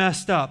we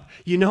messed up.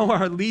 You know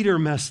our leader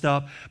messed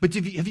up. But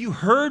have you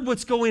heard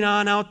what's going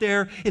on out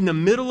there in the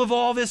middle of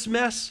all this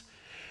mess?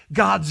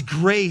 God's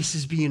grace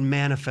is being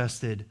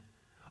manifested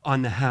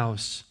on the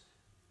house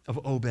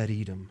of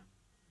Obed-Edom.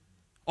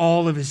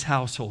 All of his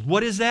household.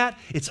 What is that?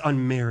 It's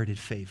unmerited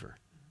favor.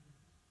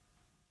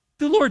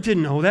 The Lord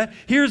didn't know that.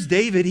 Here's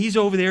David. He's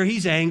over there.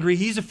 He's angry.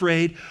 He's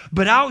afraid.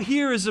 But out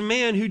here is a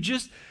man who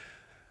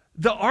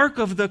the Ark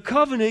of the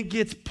Covenant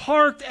gets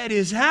parked at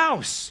his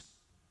house.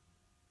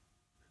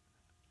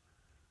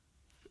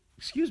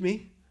 Excuse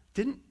me.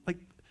 This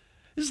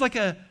is like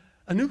a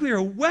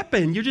nuclear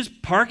weapon. You're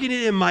just parking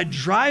it in my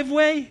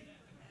driveway?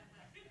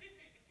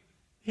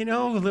 You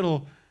know, a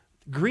little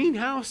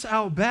greenhouse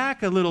out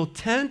back, a little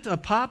tent, a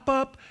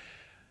pop-up.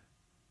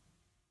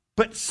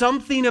 But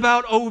something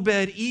about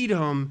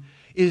Obed-Edom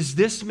is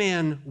this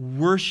man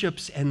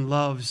worships and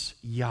loves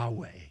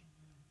Yahweh.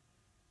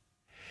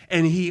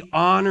 And he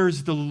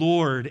honors the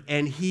Lord,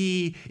 and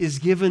he is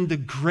given the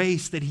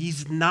grace that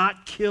he's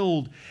not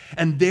killed.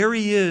 And there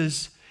he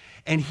is,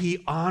 and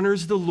he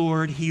honors the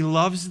Lord, he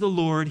loves the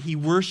Lord, he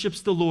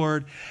worships the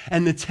Lord,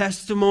 and the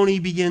testimony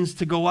begins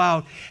to go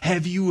out.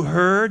 Have you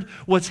heard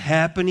what's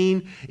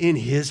happening in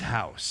his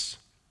house?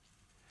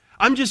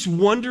 I'm just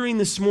wondering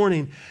this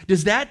morning,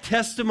 does that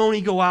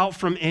testimony go out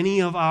from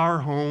any of our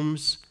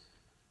homes?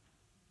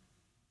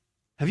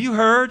 Have you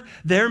heard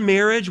their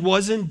marriage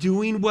wasn't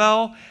doing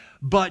well,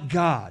 but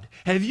God?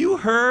 Have you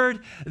heard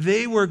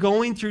they were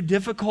going through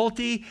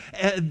difficulty,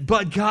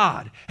 but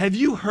God? Have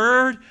you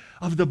heard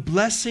of the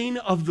blessing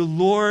of the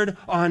Lord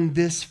on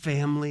this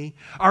family?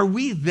 Are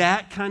we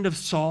that kind of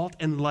salt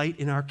and light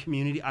in our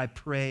community? I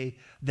pray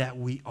that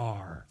we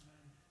are,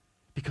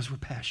 because we're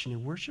passionate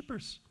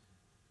worshipers.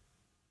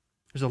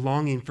 There's a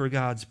longing for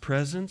God's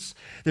presence.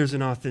 There's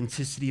an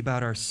authenticity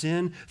about our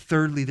sin.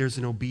 Thirdly, there's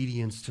an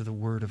obedience to the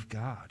word of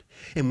God.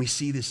 And we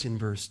see this in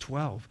verse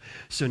 12.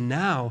 So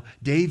now,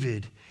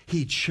 David,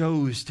 he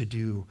chose to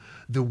do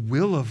the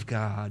will of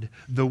God,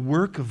 the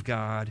work of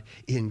God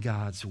in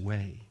God's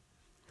way.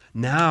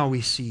 Now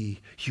we see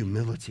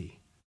humility.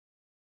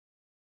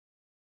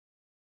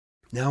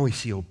 Now we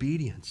see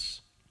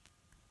obedience.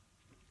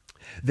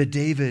 That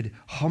David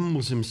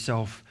humbles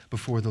himself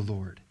before the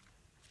Lord.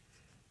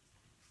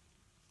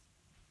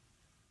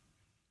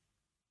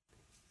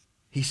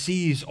 He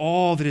sees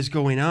all that is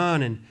going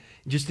on, and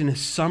just in a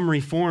summary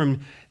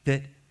form,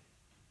 that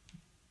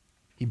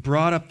he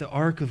brought up the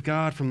ark of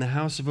God from the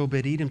house of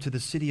Obed-Edom to the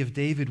city of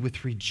David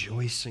with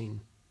rejoicing.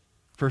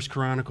 1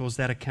 Chronicles,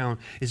 that account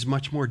is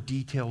much more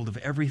detailed of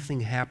everything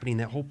happening,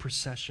 that whole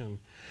procession.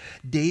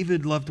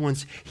 David, loved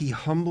ones, he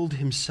humbled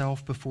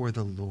himself before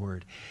the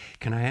Lord.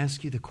 Can I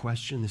ask you the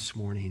question this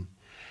morning?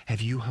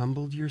 Have you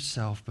humbled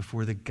yourself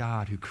before the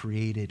God who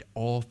created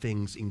all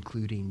things,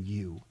 including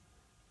you?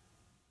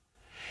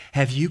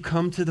 Have you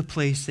come to the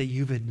place that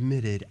you've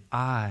admitted,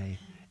 I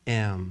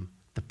am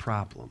the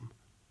problem?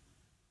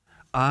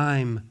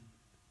 I'm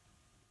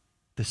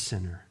the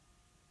sinner.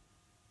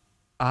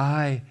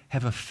 I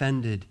have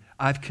offended.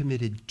 I've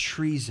committed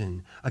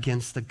treason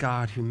against the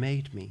God who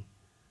made me.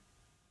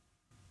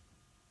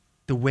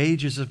 The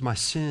wages of my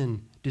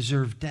sin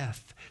deserve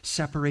death,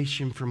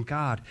 separation from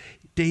God.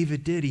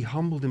 David did. He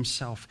humbled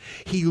himself.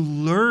 He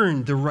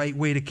learned the right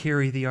way to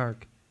carry the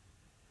ark.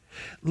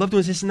 Loved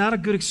ones, it's not a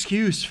good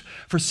excuse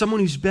for someone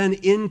who's been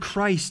in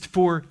Christ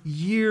for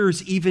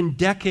years, even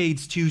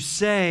decades, to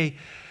say,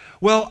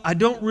 well, I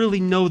don't really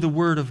know the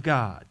Word of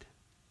God.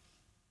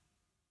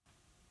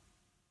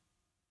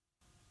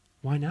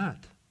 Why not?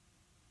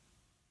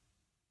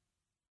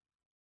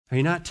 Are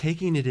you not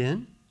taking it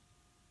in?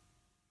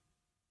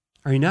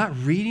 Are you not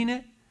reading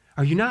it?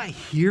 Are you not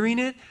hearing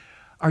it?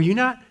 Are you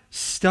not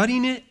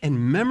studying it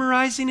and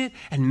memorizing it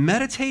and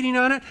meditating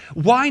on it?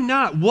 Why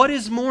not? What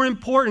is more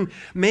important?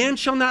 Man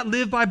shall not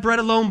live by bread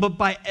alone, but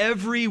by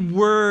every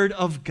word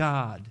of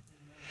God.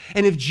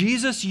 And if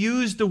Jesus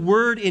used the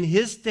word in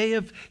his day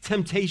of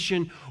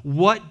temptation,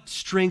 what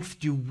strength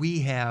do we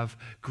have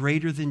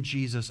greater than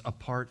Jesus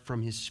apart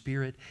from his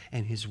Spirit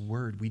and his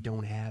word? We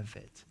don't have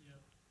it.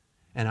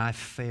 And I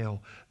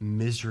fail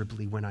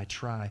miserably when I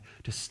try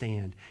to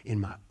stand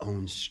in my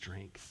own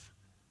strength.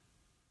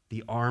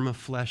 The arm of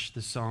flesh,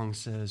 the song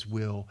says,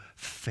 will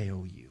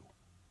fail you.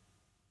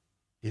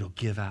 It'll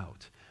give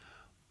out,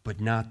 but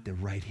not the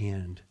right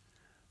hand,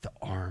 the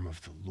arm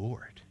of the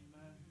Lord.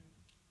 Amen.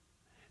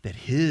 That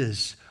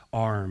his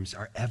arms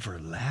are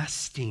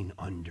everlasting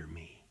under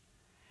me.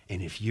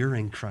 And if you're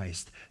in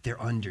Christ,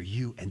 they're under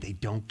you and they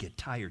don't get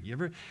tired. You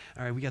ever,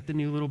 all right, we got the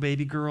new little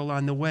baby girl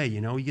on the way. You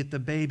know, you get the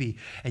baby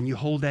and you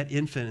hold that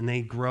infant and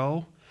they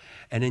grow.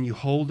 And then you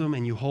hold them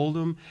and you hold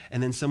them.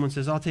 And then someone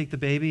says, I'll take the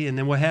baby. And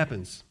then what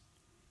happens?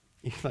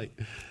 You're like,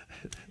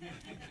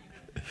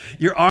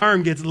 your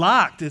arm gets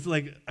locked. It's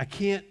like, I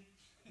can't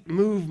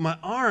move my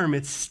arm.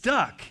 It's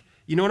stuck.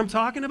 You know what I'm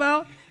talking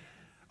about?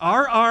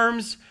 Our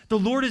arms, the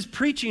Lord is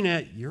preaching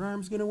at, your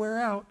arm's going to wear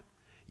out.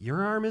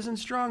 Your arm isn't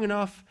strong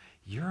enough.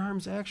 Your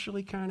arm's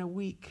actually kind of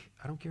weak.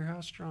 I don't care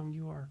how strong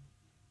you are.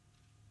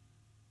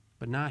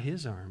 But not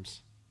his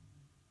arms.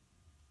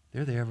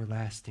 They're the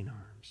everlasting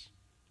arms.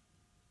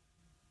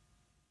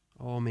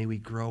 Oh, may we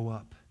grow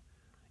up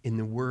in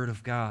the Word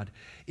of God.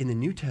 In the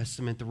New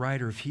Testament, the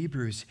writer of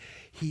Hebrews,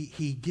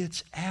 he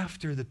gets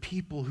after the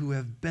people who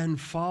have been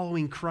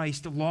following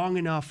Christ long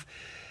enough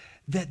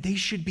that they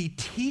should be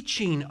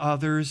teaching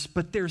others,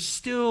 but they're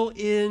still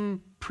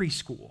in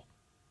preschool.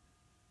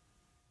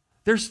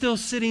 They're still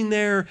sitting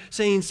there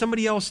saying,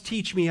 somebody else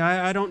teach me.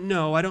 I don't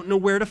know. I don't know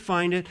where to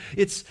find it.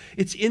 It's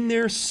in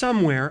there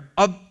somewhere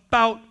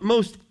about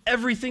most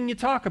everything you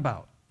talk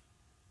about.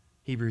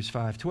 Hebrews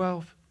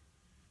 5:12.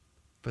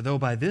 For though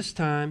by this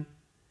time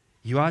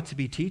you ought to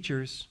be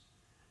teachers,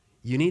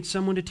 you need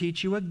someone to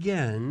teach you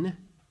again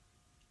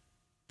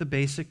the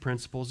basic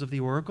principles of the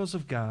oracles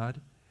of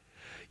God.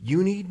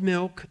 You need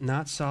milk,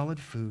 not solid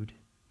food.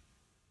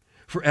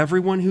 For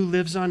everyone who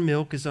lives on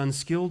milk is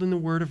unskilled in the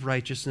word of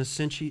righteousness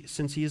since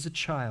he is a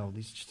child.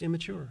 He's just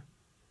immature.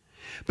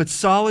 But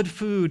solid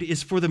food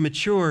is for the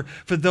mature,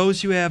 for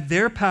those who have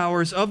their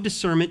powers of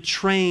discernment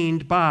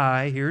trained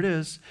by, here it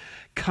is,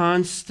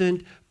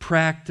 constant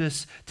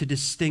practice to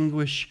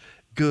distinguish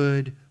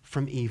good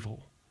from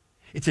evil.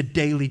 It's a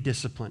daily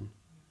discipline.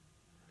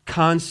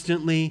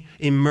 Constantly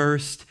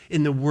immersed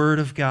in the Word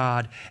of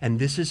God, and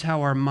this is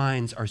how our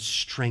minds are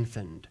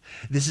strengthened.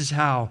 This is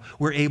how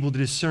we're able to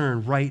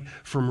discern right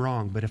from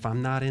wrong. But if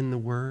I'm not in the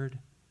Word,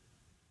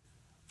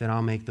 then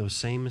I'll make those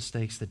same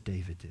mistakes that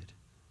David did.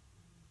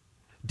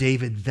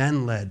 David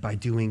then led by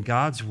doing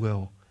God's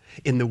will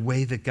in the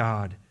way that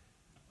God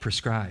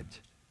prescribed.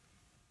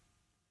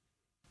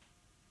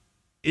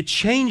 It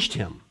changed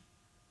him.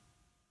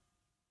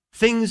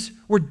 Things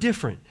were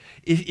different.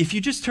 If you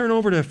just turn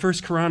over to 1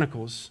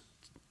 Chronicles,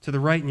 to the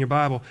right in your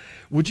Bible,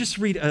 we'll just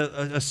read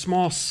a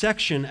small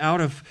section out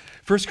of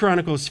 1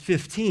 Chronicles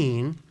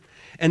 15,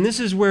 and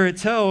this is where it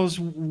tells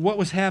what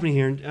was happening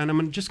here. And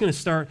I'm just going to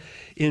start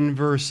in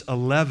verse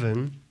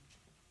 11.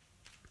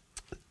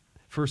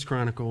 1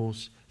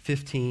 Chronicles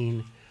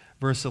 15,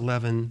 verse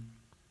 11.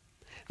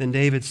 Then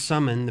David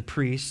summoned the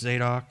priests,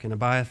 Zadok and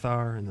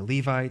Abiathar, and the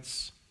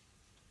Levites.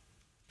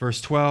 Verse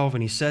 12,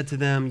 and he said to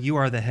them, you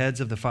are the heads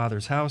of the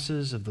fathers'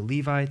 houses of the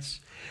Levites.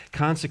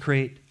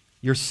 Consecrate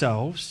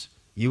yourselves,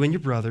 you and your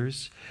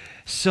brothers,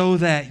 so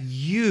that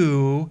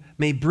you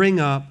may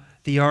bring up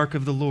the ark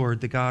of the Lord,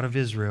 the God of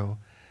Israel,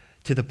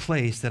 to the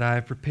place that I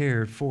have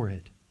prepared for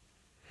it.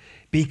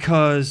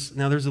 Because,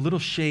 now there's a little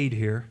shade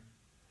here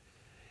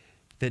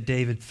that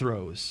David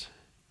throws,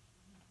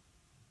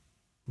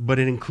 but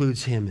it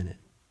includes him in it.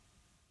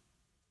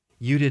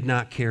 You did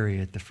not carry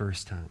it the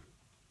first time.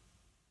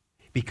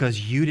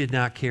 Because you did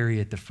not carry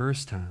it the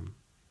first time,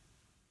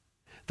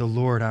 the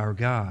Lord our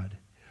God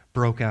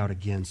broke out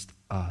against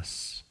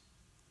us.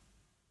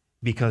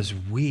 Because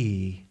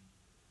we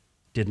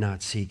did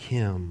not seek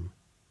him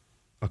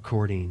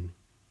according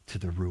to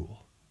the rule.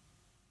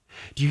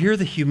 Do you hear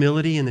the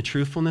humility and the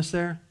truthfulness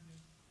there?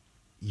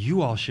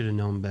 You all should have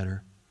known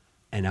better,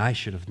 and I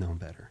should have known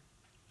better.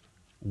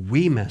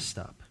 We messed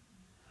up.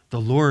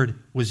 The Lord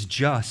was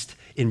just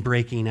in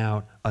breaking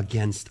out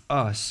against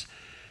us.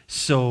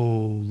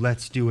 So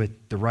let's do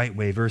it the right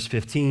way. Verse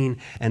 15,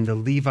 and the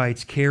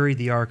Levites carried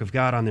the ark of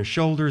God on their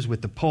shoulders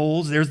with the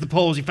poles. There's the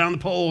poles. You found the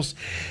poles.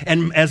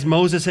 And as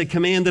Moses had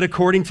commanded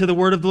according to the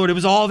word of the Lord, it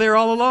was all there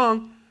all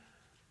along.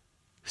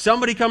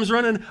 Somebody comes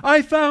running,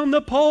 I found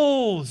the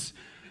poles.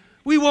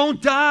 We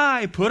won't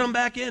die. Put them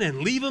back in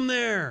and leave them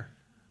there.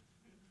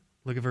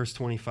 Look at verse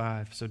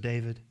 25. So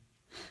David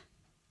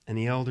and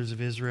the elders of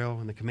Israel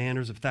and the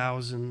commanders of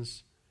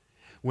thousands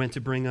went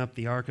to bring up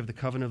the ark of the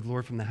covenant of the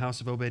Lord from the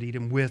house of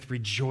Obed-Edom with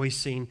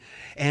rejoicing.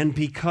 And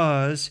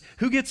because,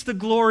 who gets the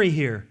glory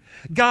here?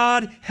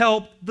 God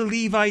helped the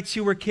Levites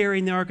who were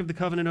carrying the ark of the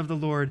covenant of the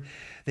Lord.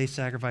 They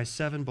sacrificed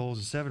 7 bulls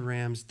and 7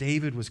 rams.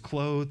 David was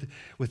clothed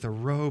with a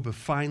robe of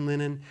fine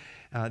linen.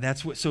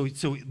 So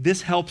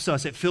this helps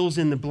us. It fills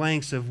in the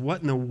blanks of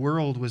what in the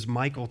world was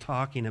Michal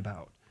talking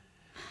about.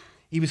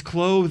 He was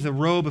clothed with a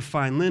robe of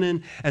fine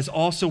linen, as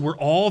also were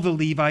all the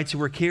Levites who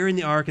were carrying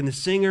the ark, and the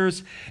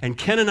singers, and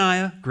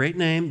Kenaniah, great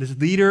name, the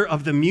leader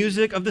of the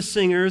music of the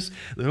singers,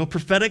 little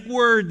prophetic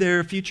word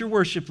there, future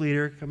worship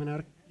leader, coming out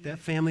of that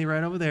family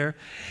right over there.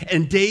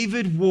 And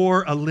David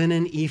wore a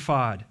linen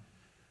ephod.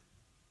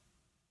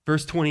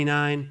 Verse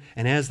 29,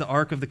 and as the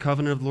ark of the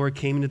covenant of the Lord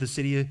came into the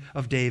city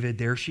of David,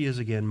 there she is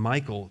again,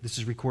 Michal, this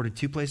is recorded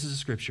 2 places of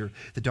Scripture,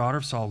 the daughter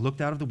of Saul looked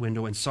out of the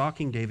window and saw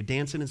King David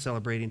dancing and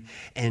celebrating,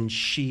 and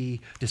she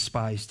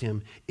despised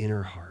him in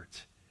her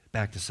heart.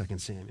 Back to 2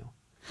 Samuel.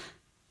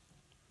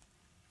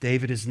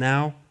 David is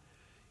now,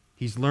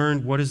 he's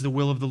learned what is the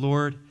will of the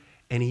Lord,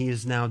 and he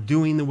is now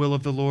doing the will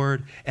of the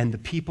Lord, and the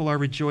people are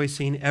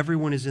rejoicing.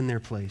 Everyone is in their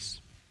place.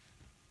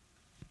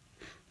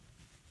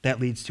 That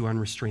leads to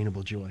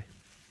unrestrainable joy.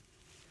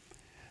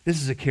 This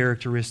is a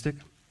characteristic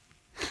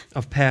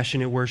of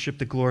passionate worship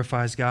that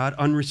glorifies God,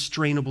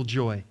 unrestrainable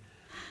joy.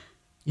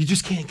 You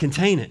just can't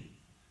contain it.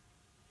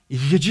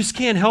 You just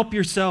can't help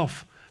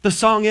yourself. The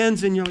song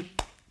ends and you're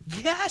like,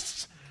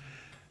 yes,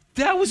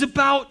 that was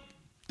about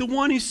the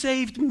one who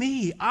saved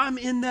me. I'm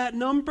in that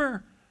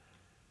number.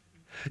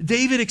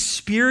 David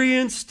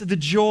experienced the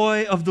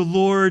joy of the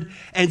Lord,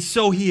 and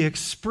so he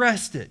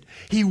expressed it.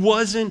 He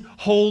wasn't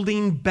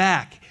holding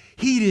back.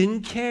 He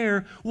didn't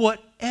care what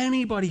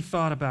anybody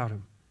thought about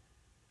him.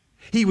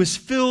 He was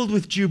filled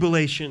with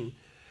jubilation.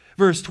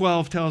 Verse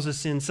 12 tells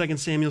us in 2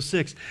 Samuel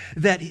 6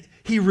 that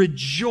he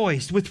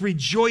rejoiced with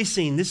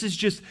rejoicing. It's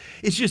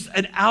just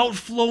an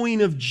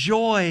outflowing of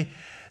joy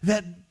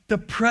that the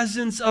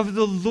presence of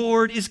the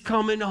Lord is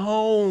coming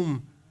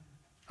home.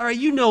 All right,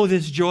 you know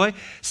this joy.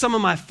 Some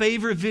of my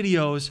favorite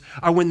videos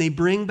are when they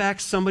bring back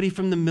somebody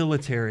from the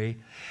military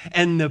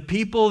and the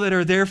people that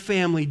are their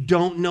family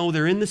don't know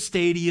they're in the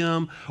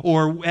stadium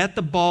or at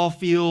the ball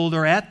field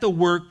or at the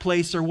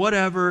workplace or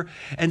whatever.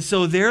 And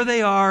so there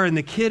they are, and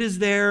the kid is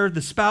there,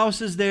 the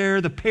spouse is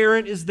there, the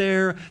parent is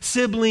there,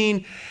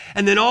 sibling,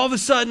 and then all of a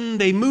sudden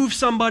they move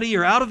somebody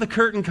or out of the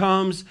curtain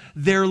comes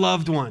their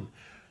loved one.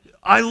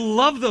 I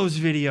love those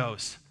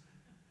videos.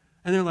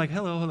 And they're like,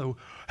 hello.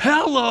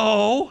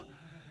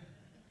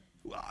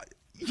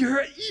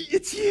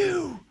 It's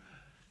you.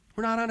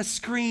 We're not on a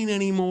screen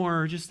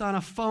anymore, just on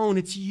a phone.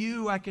 It's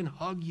you. I can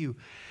hug you.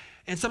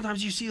 And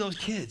sometimes you see those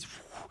kids,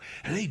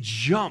 and they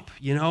jump,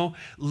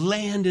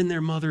 land in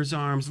their mother's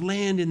arms,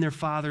 land in their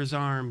father's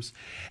arms.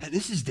 And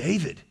this is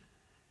David.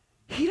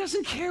 He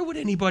doesn't care what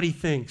anybody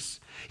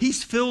thinks.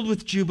 He's filled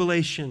with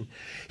jubilation.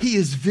 He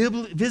is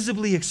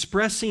visibly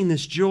expressing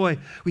this joy.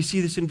 We see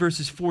this in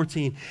verses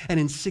 14 and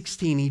in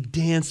 16. He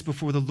danced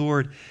before the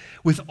Lord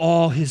with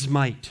all his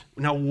might.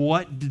 Now,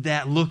 what did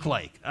that look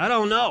like? I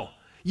don't know.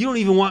 You don't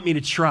even want me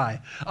to try.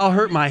 I'll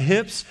hurt my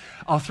hips,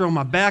 I'll throw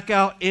my back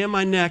out and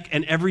my neck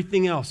and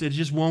everything else. It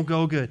just won't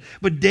go good.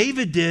 But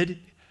David did.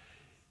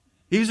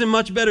 He was in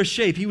much better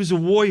shape. He was a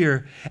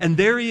warrior, and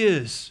there he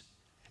is.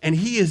 And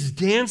he is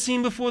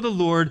dancing before the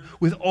Lord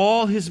with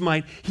all his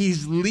might.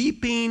 He's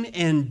leaping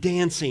and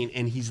dancing,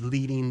 and he's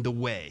leading the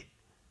way.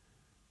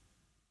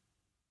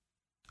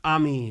 I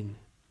mean,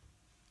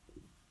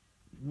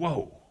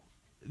 whoa.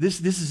 This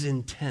is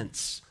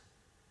intense.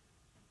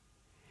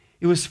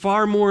 It was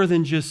far more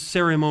than just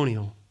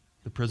ceremonial.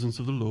 The presence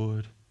of the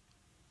Lord,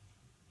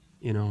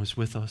 is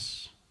with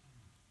us.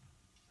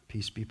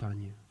 Peace be upon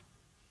you.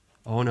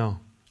 Oh, no.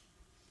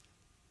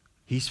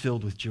 He's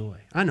filled with joy.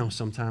 I know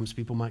sometimes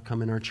people might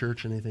come in our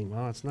church and they think,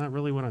 well, it's not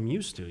really what I'm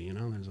used to.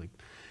 There's like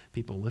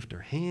people lift their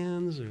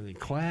hands or they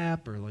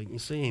clap or like you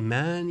say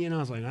amen. I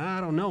was like,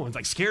 I don't know. It's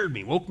like scared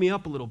me, woke me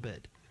up a little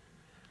bit.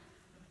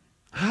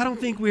 I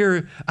don't think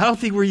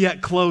we're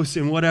yet close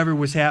in whatever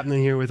was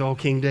happening here with old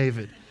King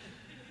David.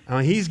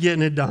 He's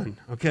getting it done,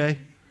 okay?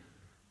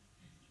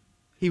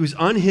 He was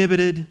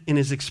uninhibited in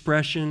his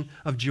expression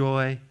of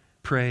joy,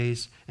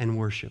 praise, and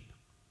worship.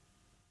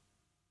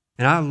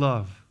 And I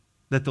love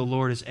that the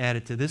Lord has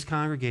added to this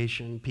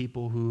congregation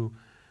people who,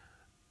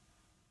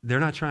 they're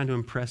not trying to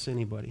impress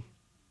anybody.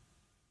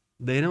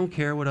 They don't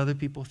care what other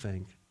people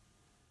think.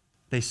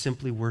 They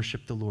simply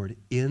worship the Lord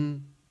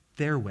in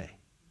their way,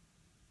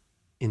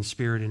 in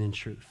spirit and in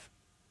truth.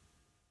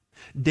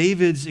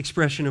 David's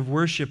expression of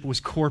worship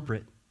was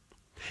corporate,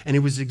 and it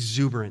was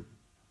exuberant.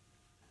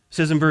 It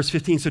says in verse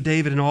 15, so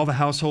David and all the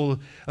household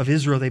of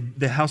Israel,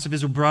 the house of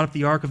Israel brought up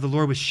the ark of the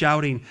Lord with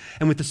shouting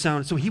and with the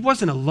sound. So he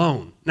wasn't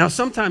alone. Now,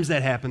 sometimes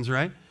that happens,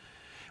 right?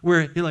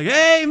 Where you're like,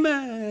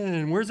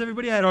 amen, where's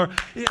everybody at? Or,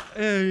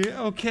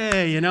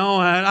 okay,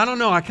 I don't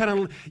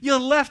know, you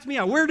left me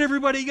out. Where'd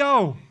everybody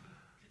go?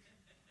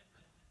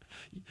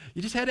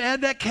 You just had to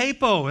add that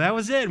capo. That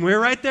was it. And we're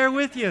right there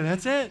with you.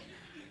 That's it,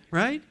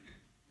 right?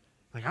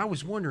 Like, I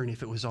was wondering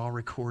if it was all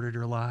recorded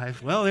or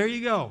live. Well, there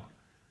you go.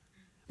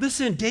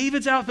 Listen,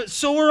 David's outfit,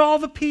 so are all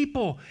the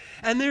people.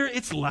 And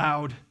it's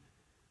loud.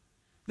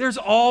 There's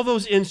all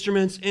those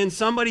instruments, and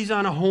somebody's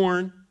on a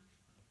horn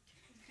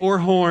or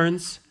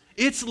horns.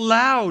 It's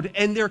loud,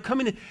 and they're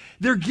coming in.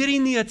 They're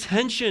getting the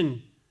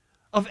attention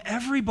of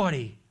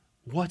everybody.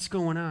 What's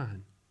going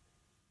on?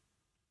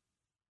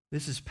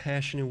 This is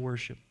passionate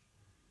worship.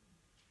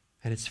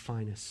 at its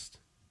finest.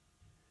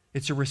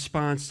 It's a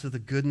response to the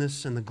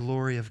goodness and the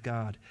glory of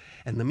God.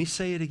 And let me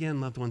say it again,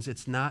 loved ones,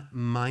 it's not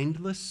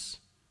mindless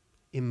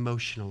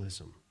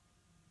emotionalism.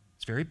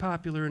 It's very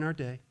popular in our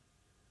day.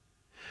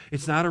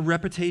 It's not a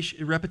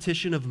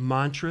repetition of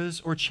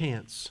mantras or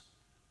chants,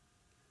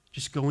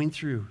 just going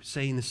through,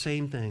 saying the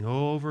same thing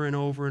over and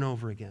over and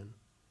over again.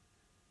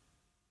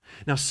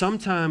 Now,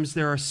 sometimes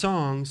there are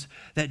songs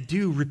that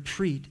do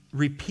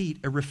repeat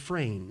a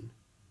refrain.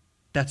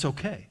 That's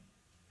okay,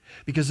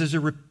 because there's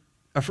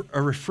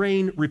a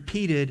refrain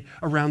repeated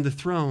around the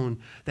throne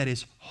that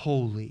is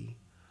holy,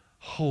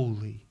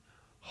 holy,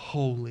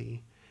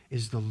 holy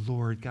is the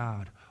Lord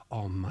God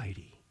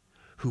Almighty,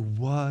 who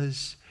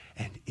was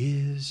and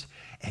is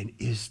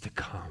to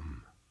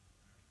come.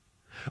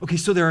 Okay,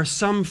 so there are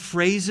some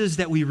phrases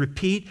that we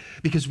repeat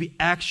because we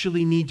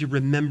actually need to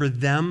remember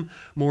them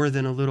more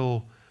than a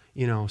little,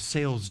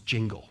 sales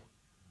jingle.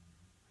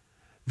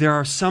 There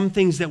are some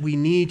things that we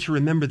need to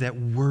remember that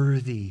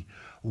worthy,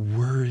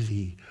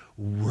 worthy,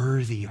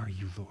 worthy are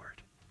you,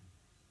 Lord,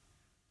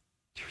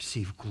 to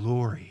receive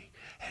glory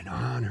and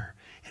honor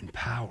and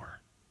power.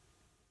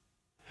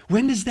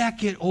 When does that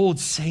get old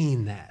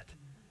saying that?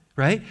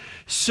 Right?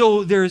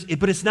 So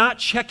but it's not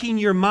checking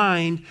your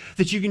mind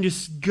that you can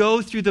just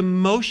go through the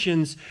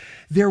motions.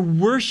 They're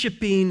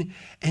worshiping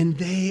and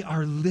they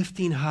are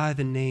lifting high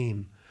the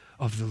name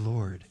of the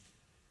Lord.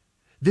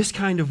 This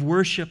kind of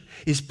worship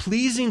is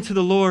pleasing to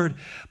the Lord,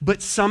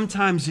 but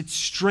sometimes it's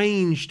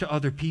strange to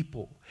other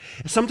people.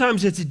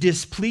 Sometimes it's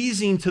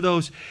displeasing to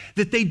those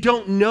that they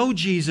don't know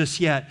Jesus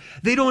yet.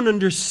 They don't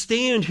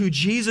understand who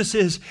Jesus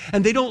is,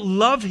 and they don't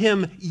love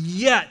him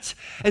yet.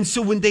 And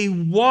so when they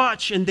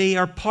watch and they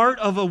are part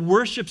of a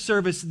worship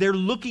service, they're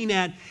looking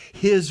at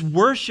his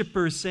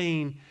worshipers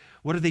saying,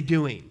 what are they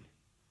doing?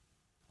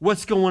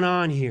 What's going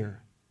on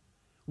here?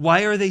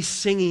 Why are they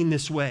singing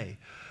this way?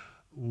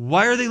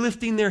 Why are they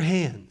lifting their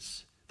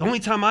hands? The only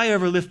time I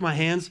ever lift my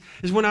hands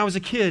is when I was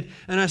a kid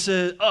and I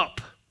said, up.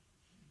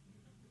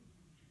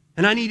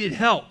 And I needed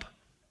help.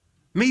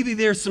 Maybe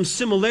there's some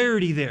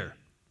similarity there.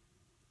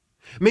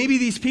 Maybe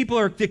these people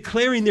are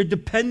declaring their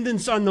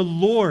dependence on the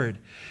Lord,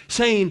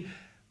 saying,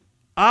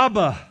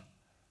 Abba,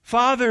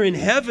 Father in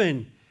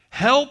heaven,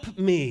 help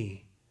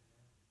me.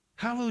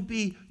 Hallowed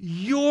be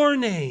your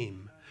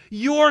name,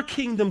 your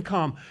kingdom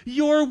come,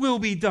 your will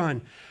be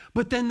done.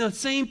 But then the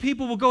same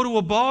people will go to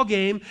a ball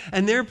game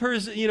and their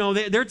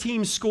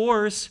team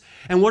scores,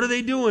 and what are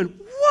they doing?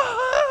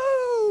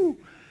 Whoa!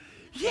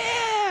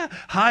 Yeah!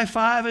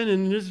 High-fiving,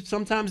 and there's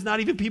sometimes not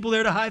even people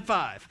there to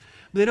high-five.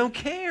 They don't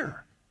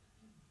care.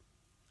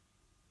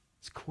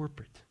 It's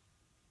corporate.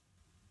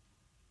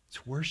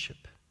 It's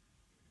worship.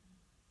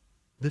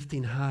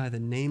 Lifting high the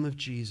name of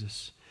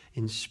Jesus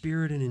in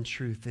spirit and in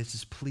truth. This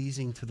is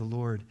pleasing to the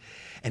Lord.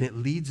 And it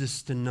leads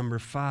us to number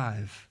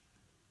 5.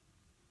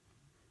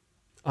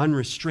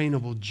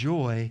 Unrestrainable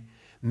joy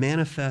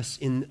manifests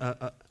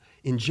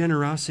in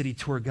generosity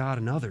toward God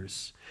and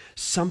others.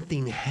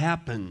 Something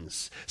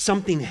happens.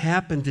 Something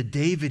happened to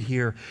David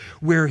here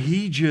where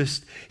he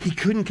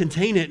couldn't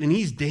contain it, and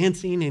he's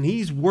dancing and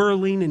he's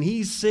whirling and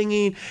he's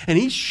singing and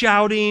he's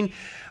shouting,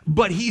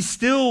 but he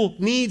still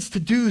needs to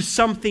do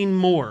something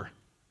more.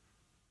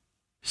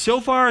 So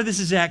far, this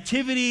is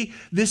activity,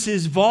 this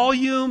is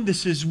volume,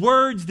 this is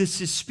words, this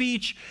is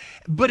speech,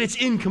 but it's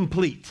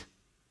incomplete.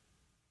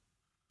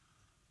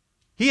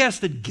 He has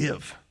to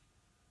give.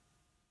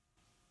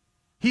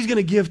 He's going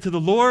to give to the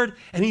Lord,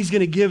 and he's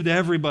going to give to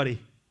everybody.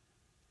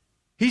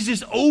 He's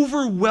just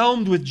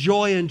overwhelmed with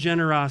joy and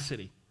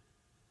generosity.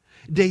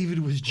 David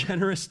was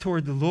generous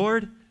toward the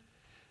Lord.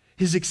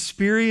 His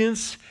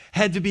experience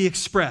had to be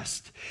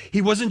expressed.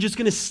 He wasn't just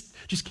going to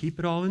just keep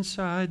it all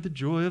inside. The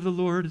joy of the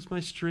Lord is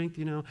my strength,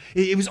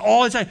 It was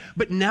all inside.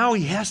 But now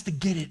he has to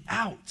get it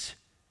out.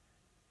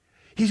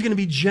 He's going to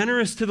be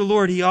generous to the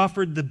Lord. He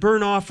offered the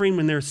burnt offering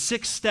when there are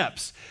 6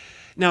 steps.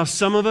 Now,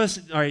 some of us,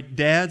 all right,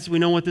 dads, we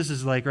know what this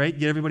is like, right?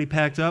 Get everybody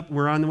packed up.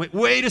 We're on the way.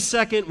 Wait a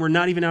second. We're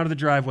not even out of the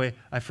driveway.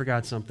 I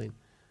forgot something.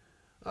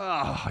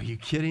 Oh, are you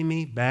kidding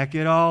me? Back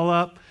it all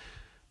up.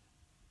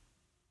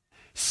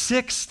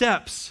 6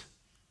 steps.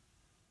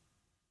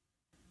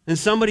 And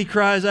somebody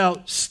cries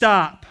out,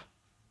 stop.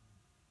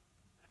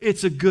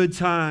 It's a good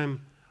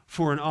time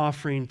for an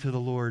offering to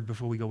the Lord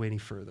before we go any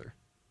further.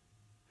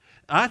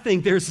 I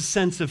think there's a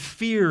sense of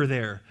fear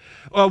there.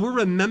 We're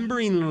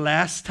remembering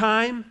last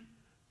time.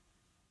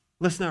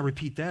 Let's not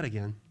repeat that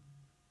again.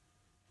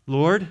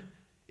 Lord,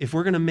 if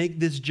we're going to make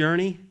this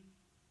journey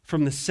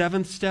from the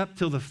 7th step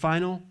till the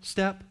final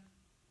step,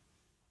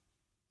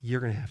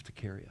 you're going to have to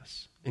carry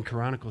us. And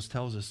Chronicles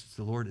tells us it's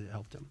the Lord that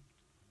helped him.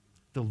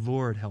 The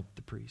Lord helped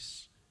the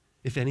priests.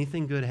 If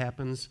anything good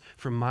happens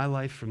from my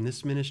life, from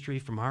this ministry,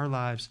 from our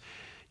lives,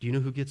 do you know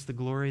who gets the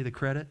glory, the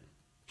credit?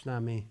 It's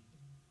not me.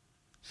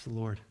 It's the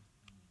Lord.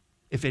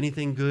 If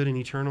anything good and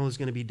eternal is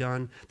going to be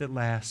done that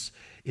lasts,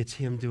 it's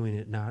him doing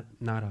it, not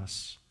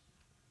us.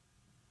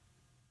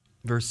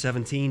 Verse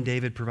 17,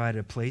 David provided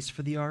a place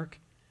for the ark.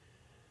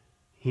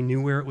 He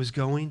knew where it was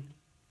going.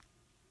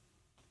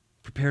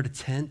 Prepared a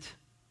tent.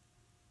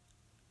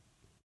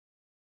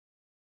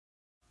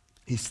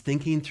 He's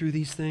thinking through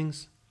these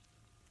things.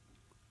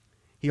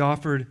 He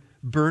offered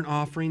burnt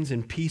offerings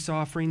and peace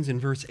offerings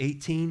in verse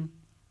 18.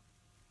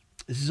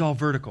 This is all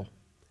vertical.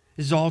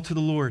 This is all to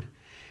the Lord.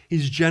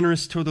 He's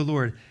generous to the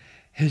Lord.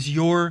 Has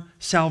your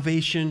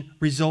salvation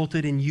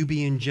resulted in you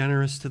being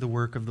generous to the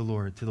work of the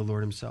Lord, to the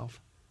Lord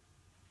himself?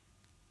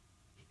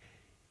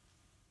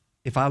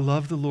 If I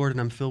love the Lord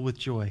and I'm filled with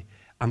joy,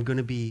 I'm going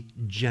to be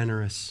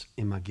generous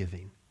in my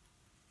giving.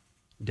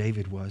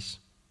 David was.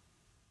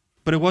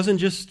 But it wasn't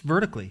just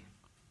vertically.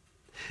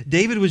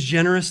 David was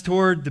generous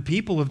toward the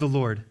people of the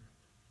Lord.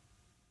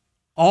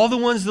 All the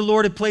ones the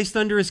Lord had placed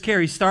under his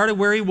care. He started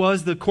where he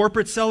was, the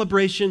corporate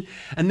celebration,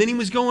 and then he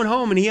was going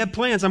home, and he had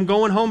plans. I'm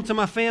going home to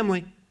my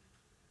family.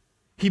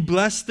 He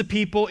blessed the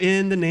people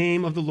in the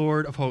name of the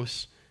Lord of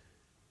hosts.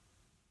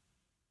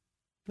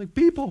 Like,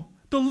 people,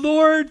 the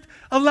Lord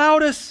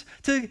allowed us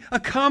to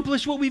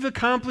accomplish what we've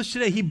accomplished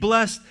today. He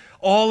blessed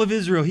all of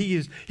Israel. He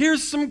used,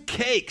 here's some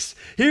cakes,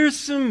 here's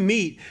some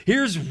meat,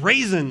 here's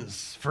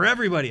raisins for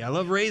everybody. I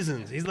love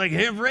raisins. He's like,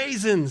 have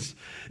raisins.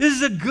 This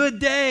is a good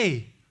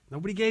day.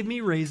 Nobody gave me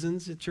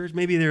raisins at church.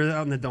 Maybe they're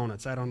out in the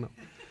donuts. I don't know.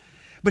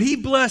 But he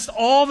blessed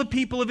all the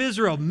people of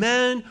Israel,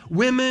 men,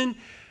 women.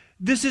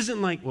 This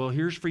isn't like, well,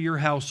 here's for your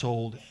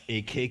household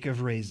a cake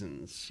of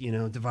raisins.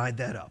 Divide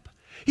that up.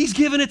 He's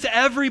given it to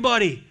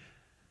everybody.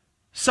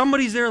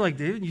 Somebody's there like,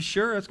 David, you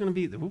sure that's going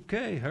to be,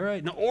 okay, all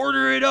right. Now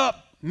order it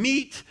up.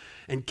 Meat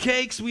and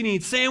cakes. We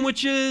need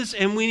sandwiches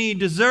and we need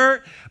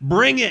dessert.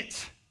 Bring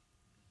it.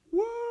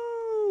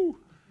 Woo!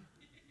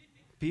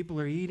 People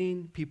are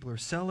eating. People are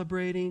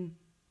celebrating.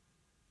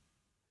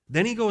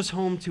 Then he goes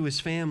home to his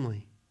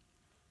family.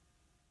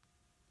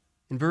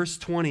 In verse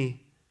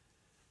 20,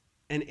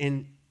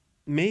 and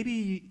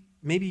maybe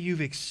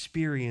you've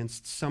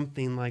experienced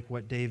something like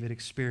what David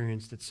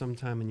experienced at some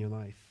time in your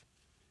life.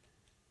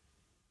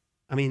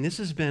 I mean, this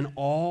has been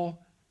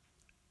all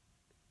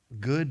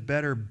good,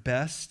 better,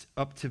 best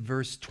up to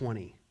verse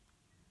 20.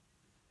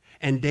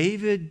 And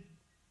David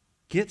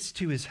gets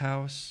to his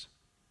house,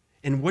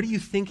 and what do you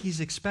think he's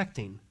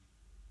expecting?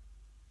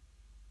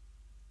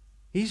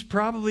 He's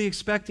probably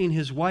expecting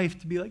his wife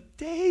to be like,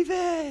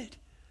 David,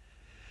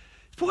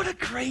 what a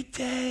great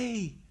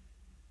day.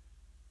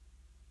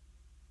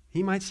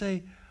 He might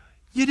say,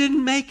 you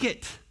didn't make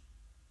it.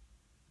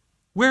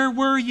 Where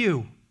were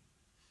you?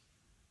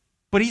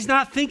 But he's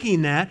not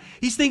thinking that.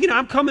 He's thinking,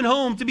 I'm coming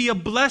home to be a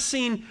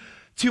blessing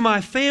to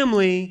my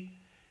family.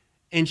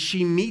 And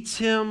she meets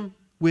him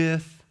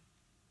with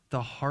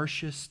the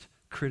harshest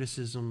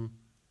criticism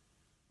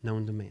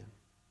known to man.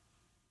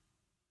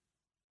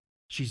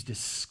 She's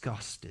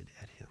disgusted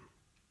at him.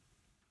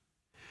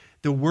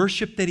 The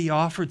worship that he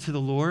offered to the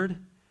Lord,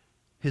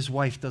 his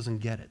wife doesn't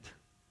get it.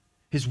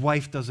 His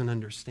wife doesn't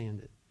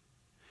understand it.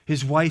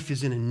 His wife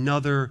is in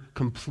another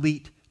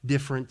complete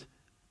different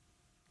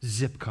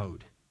zip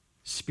code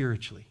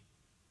spiritually.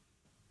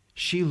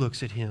 She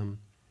looks at him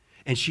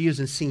and she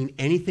isn't seeing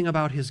anything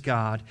about his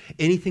God,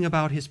 anything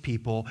about his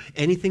people,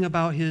 anything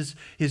about his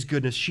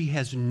goodness. She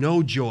has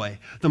no joy.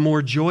 The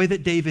more joy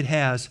that David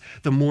has,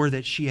 the more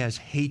that she has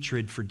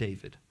hatred for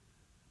David.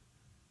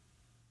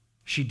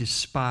 She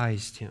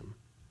despised him.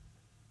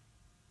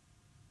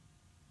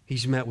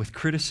 He's met with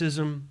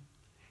criticism.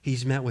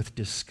 He's met with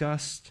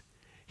disgust.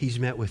 He's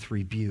met with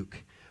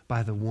rebuke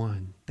by the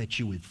one that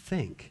you would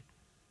think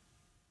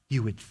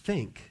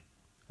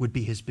would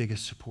be his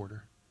biggest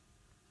supporter.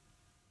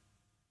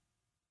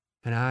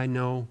 And I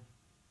know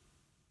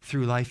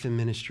through life and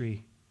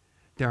ministry,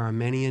 there are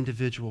many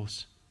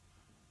individuals,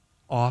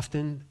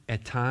 often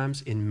at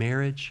times in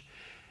marriage,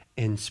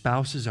 and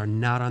spouses are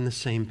not on the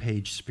same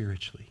page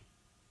spiritually.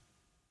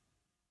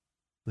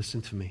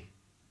 Listen to me.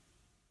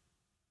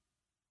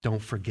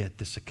 Don't forget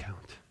this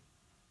account.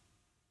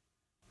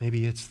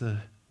 Maybe it's the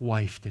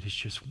wife that is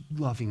just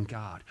loving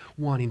God,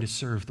 wanting to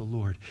serve the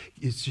Lord,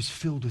 is just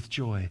filled with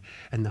joy,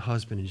 and the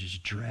husband is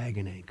just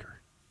dragging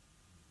anchor.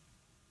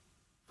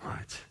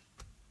 What?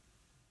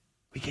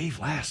 We gave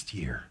last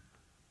year.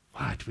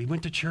 What? We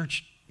went to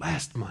church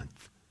last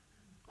month.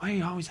 Why are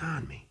you always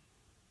on me?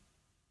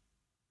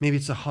 Maybe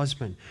it's a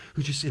husband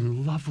who's just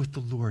in love with the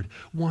Lord,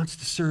 wants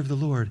to serve the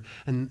Lord,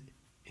 and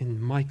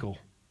Michael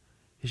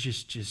is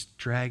just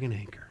dragging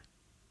anchor.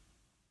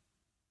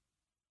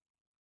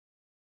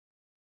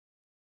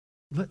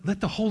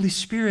 Let the Holy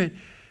Spirit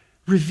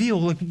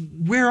reveal, like,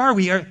 where are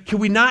we? Can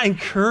we not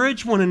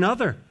encourage one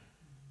another?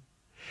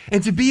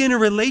 And to be in a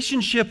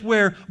relationship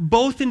where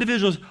both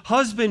individuals,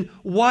 husband,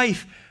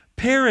 wife,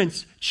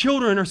 parents,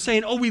 children, are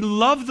saying, oh, we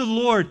love the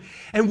Lord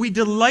and we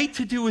delight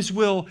to do his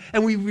will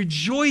and we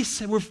rejoice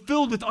and we're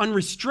filled with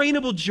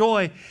unrestrainable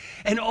joy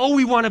and oh,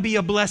 we want to be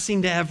a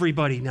blessing to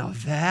everybody. Now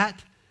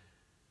that,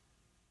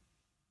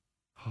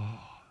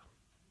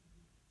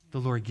 the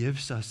Lord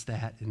gives us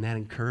that, and that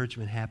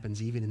encouragement happens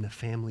even in the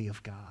family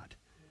of God.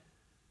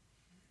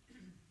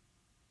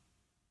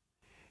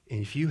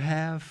 And if you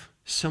have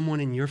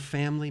someone in your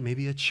family,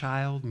 maybe a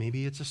child,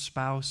 maybe it's a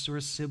spouse or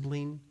a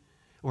sibling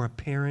or a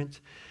parent,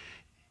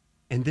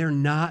 and they're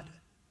not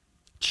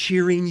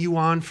cheering you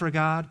on for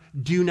God,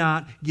 do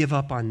not give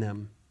up on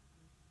them.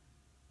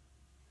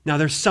 Now,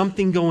 there's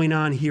something going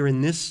on here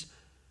in this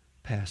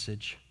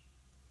passage.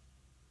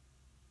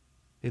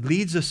 It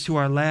leads us to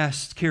our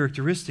last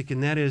characteristic,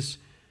 and that is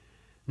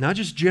not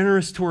just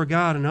generous toward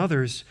God and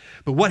others,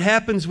 but what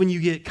happens when you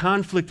get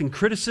conflict and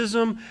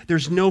criticism?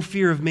 There's no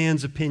fear of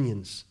man's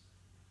opinions.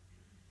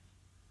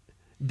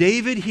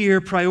 David here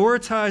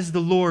prioritized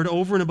the Lord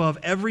over and above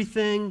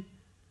everything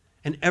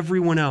and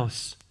everyone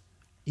else.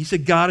 He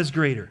said, God is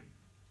greater.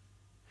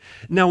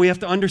 Now we have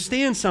to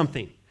understand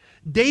something.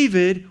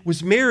 David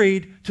was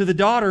married to the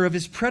daughter of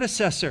his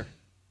predecessor,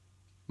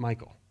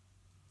 Michal.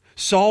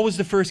 Saul was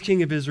the first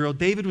king of Israel.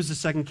 David was the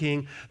second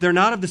king. They're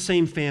not of the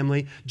same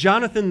family.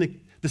 Jonathan,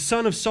 the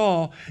son of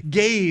Saul,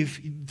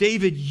 gave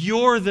David,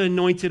 "You're the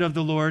anointed of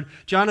the Lord."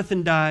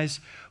 Jonathan dies,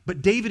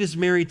 but David is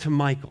married to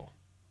Michal.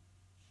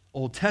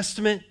 Old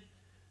Testament,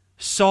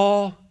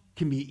 Saul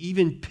can be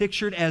even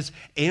pictured as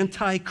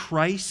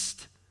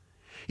Antichrist.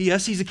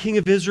 Yes, he's a king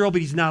of Israel,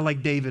 but he's not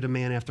like David, a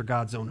man after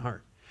God's own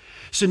heart.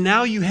 So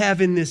now you have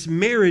in this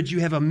marriage, you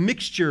have a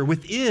mixture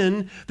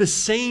within the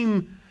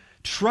same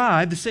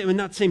tribe,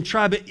 not the same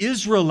tribe, but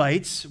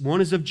Israelites.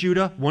 One is of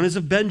Judah, one is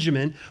of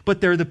Benjamin, but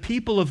they're the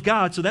people of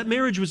God. So that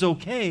marriage was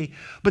okay,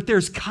 but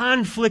there's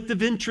conflict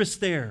of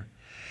interest there.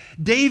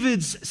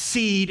 David's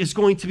seed is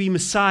going to be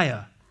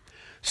Messiah.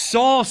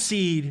 Saul's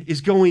seed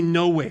is going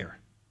nowhere.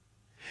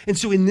 And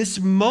so in this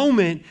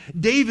moment,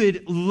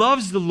 David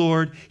loves the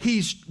Lord.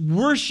 He's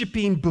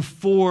worshiping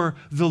before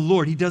the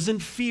Lord. He doesn't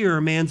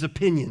fear man's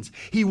opinions.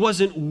 He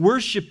wasn't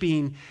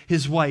worshiping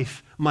his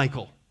wife,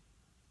 Michal.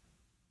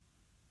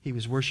 He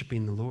was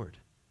worshiping the Lord.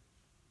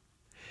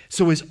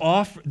 So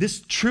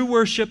this true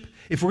worship,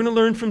 if we're going to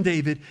learn from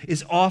David,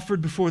 is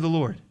offered before the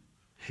Lord.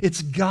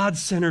 It's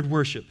God-centered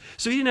worship.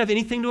 So he didn't have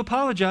anything to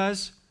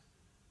apologize.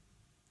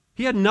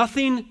 He had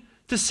nothing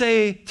to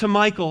say to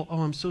Michal,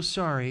 "Oh, I'm so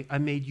sorry, I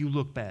made you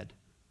look bad."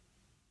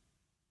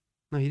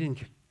 No, he didn't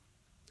care.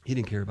 He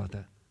didn't care about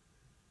that.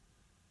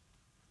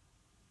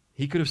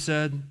 He could have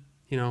said,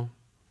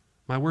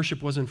 "My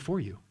worship wasn't for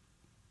you."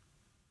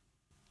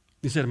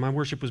 He said, "My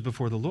worship was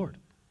before the Lord."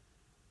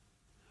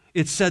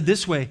 It's said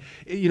this way,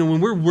 when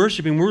we're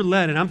worshiping, we're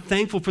led, and I'm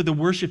thankful for the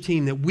worship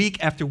team that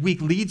week after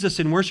week leads us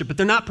in worship, but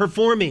they're not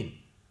performing.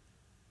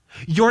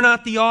 You're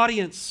not the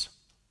audience.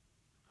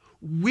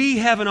 We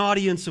have an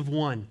audience of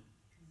one.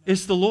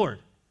 It's the Lord.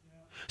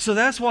 So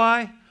that's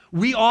why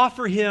we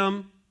offer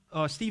him,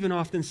 Stephen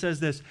often says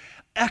this,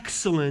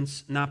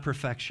 excellence, not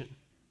perfection.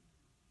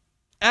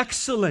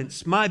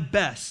 Excellence, my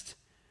best.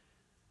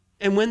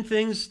 And when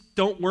things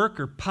don't work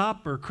or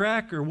pop or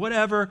crack or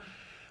whatever,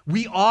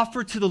 we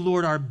offer to the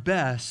Lord our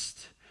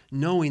best,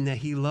 knowing that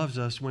he loves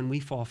us when we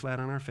fall flat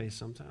on our face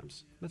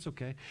sometimes. That's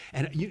okay.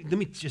 And let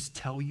me just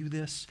tell you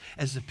this.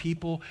 As a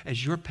people,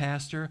 as your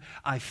pastor,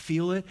 I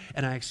feel it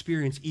and I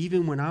experience,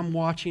 even when I'm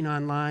watching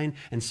online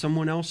and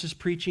someone else is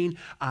preaching,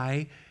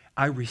 I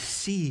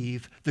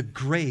receive the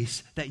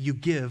grace that you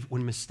give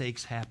when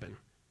mistakes happen.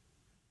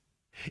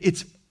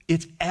 It's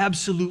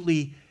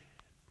absolutely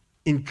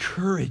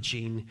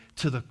encouraging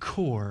to the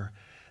core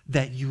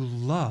that you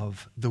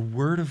love the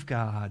Word of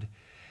God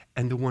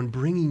and the one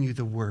bringing you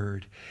the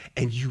Word,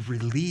 and you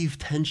relieve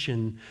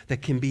tension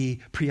that can be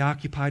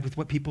preoccupied with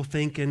what people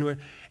think, and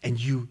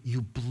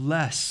you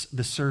bless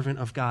the servant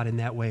of God in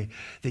that way,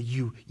 that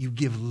you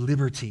give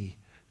liberty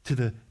to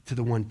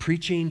the one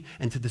preaching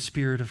and to the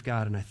Spirit of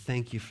God, and I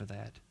thank you for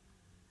that.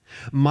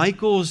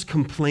 Michal's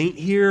complaint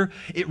here,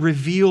 it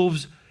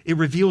reveals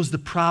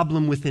the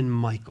problem within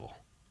Michal.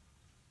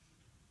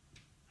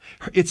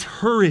 It's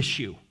her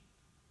issue.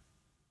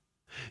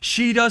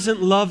 She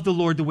doesn't love the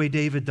Lord the way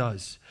David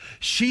does.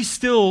 She's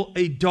still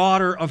a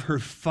daughter of her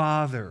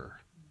father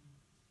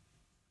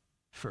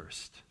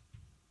first.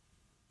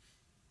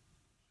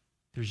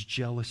 There's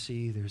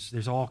jealousy,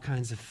 there's all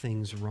kinds of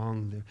things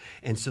wrong there.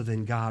 And so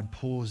then God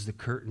pulls the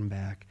curtain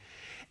back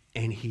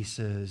and he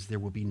says, there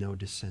will be no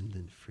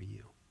descendant for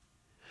you.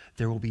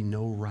 There will be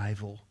no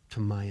rival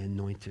to my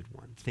anointed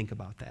one. Think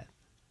about that.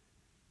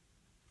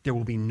 There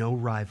will be no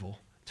rival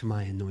to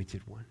my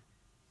anointed one.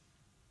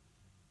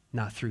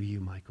 Not through you,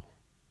 Michal.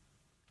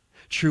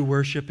 True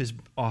worship is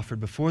offered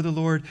before the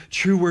Lord.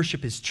 True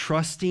worship is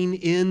trusting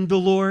in the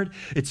Lord.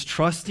 It's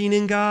trusting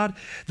in God,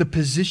 the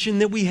position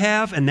that we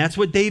have, and that's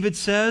what David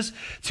says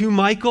to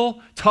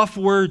Michal. Tough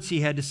words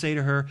he had to say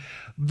to her.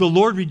 The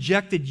Lord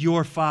rejected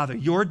your father.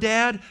 Your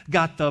dad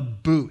got the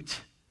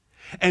boot.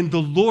 And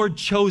the Lord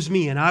chose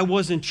me, and I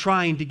wasn't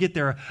trying to get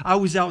there. I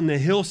was out in the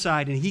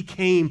hillside, and he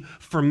came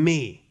for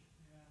me.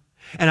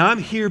 And I'm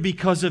here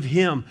because of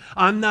him.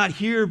 I'm not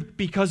here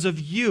because of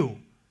you.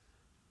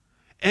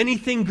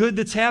 Anything good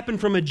that's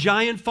happened from a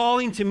giant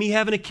falling to me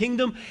having a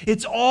kingdom,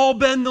 it's all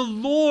been the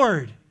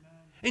Lord.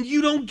 And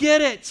you don't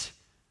get it.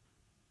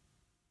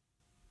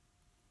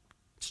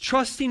 It's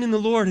trusting in the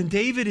Lord. And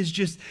David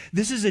is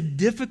this is a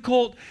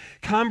difficult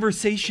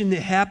conversation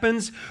that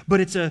happens, but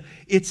it's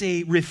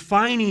a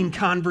refining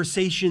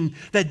conversation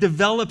that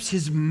develops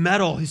his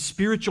mettle, his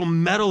spiritual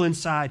mettle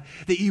inside,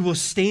 that he will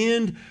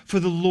stand for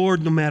the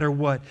Lord no matter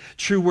what.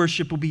 True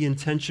worship will be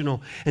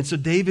intentional. And so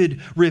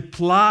David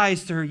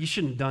replies to her, you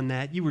shouldn't have done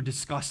that. You were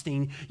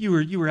disgusting. You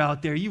were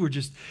out there. You were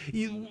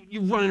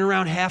you're running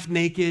around half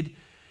naked.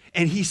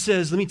 And he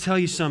says, let me tell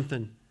you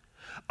something.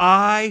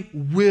 I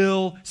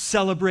will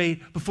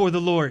celebrate before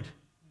the Lord.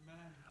 Amen.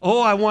 Oh,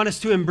 I want us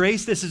to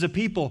embrace this as a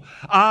people.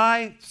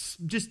 I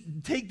just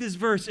take this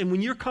verse, and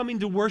when you're coming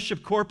to worship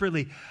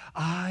corporately,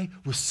 I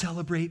will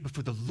celebrate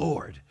before the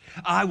Lord.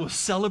 I will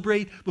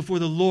celebrate before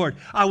the Lord.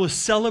 I will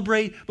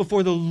celebrate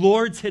before the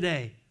Lord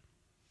today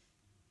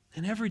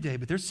and every day.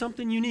 But there's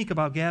something unique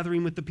about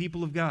gathering with the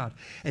people of God.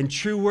 And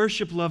true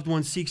worship, loved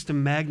ones, seeks to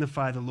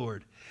magnify the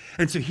Lord.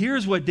 And so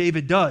here's what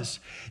David does.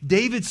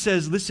 David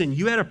says, listen,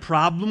 you had a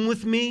problem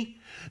with me,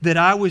 that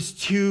I was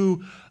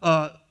too,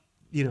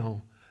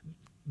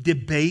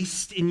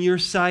 debased in your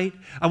sight.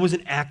 I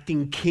wasn't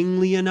acting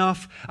kingly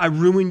enough. I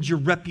ruined your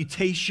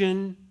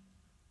reputation.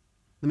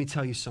 Let me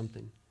tell you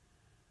something.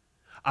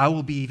 I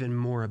will be even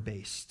more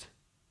abased.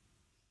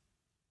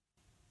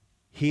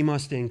 He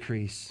must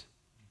increase.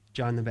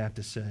 John the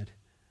Baptist said,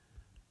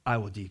 I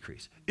will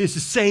decrease. It's the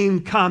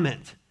same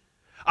comment.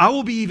 I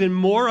will be even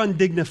more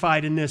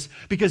undignified in this,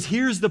 because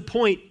here's the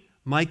point,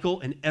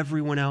 Michael and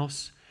everyone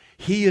else.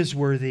 He is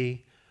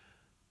worthy.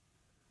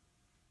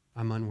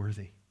 I'm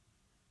unworthy.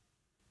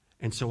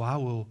 And so I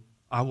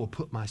will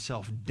put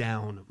myself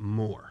down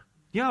more.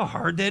 You know how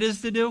hard that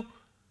is to do?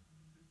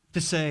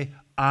 To say,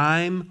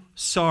 I'm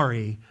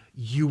sorry,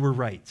 you were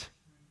right.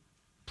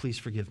 Please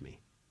forgive me.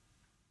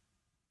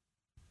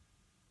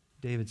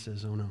 David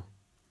says, oh no.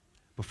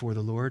 Before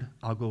the Lord,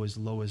 I'll go as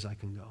low as I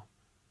can go.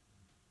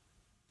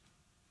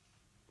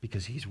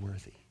 Because he's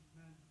worthy.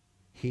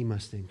 He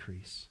must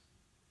increase,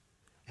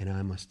 and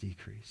I must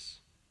decrease.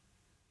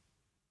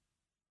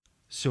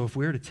 So if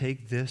we're to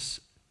take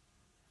this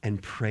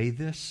and pray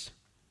this,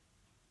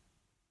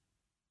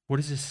 what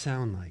does this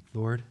sound like,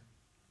 Lord?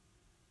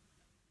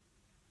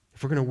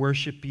 If we're going to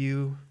worship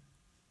you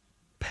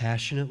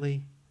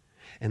passionately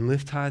and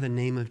lift high the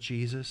name of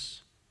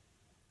Jesus,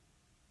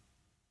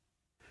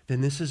 then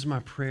this is my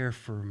prayer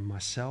for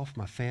myself,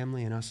 my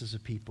family, and us as a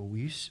people. Will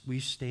you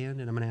stand?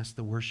 And I'm going to ask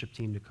the worship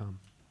team to come.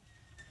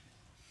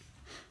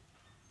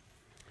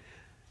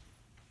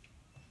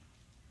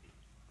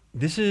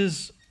 This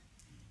is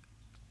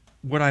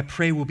what I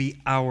pray will be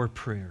our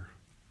prayer.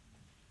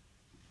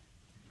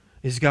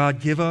 Is God,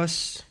 give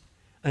us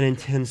an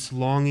intense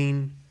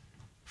longing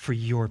for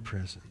your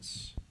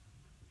presence.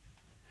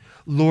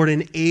 Lord,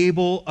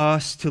 enable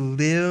us to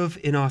live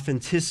in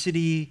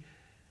authenticity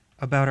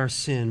about our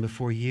sin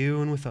before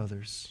you and with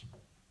others.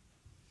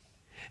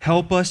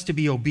 Help us to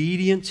be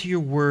obedient to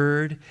your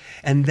word,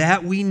 and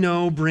that we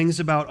know brings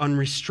about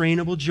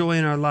unrestrainable joy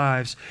in our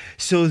lives,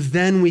 so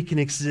then we can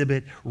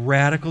exhibit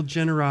radical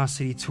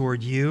generosity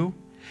toward you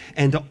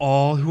and to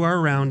all who are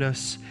around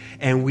us,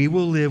 and we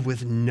will live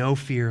with no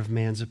fear of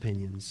man's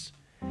opinions,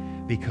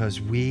 because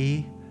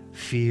we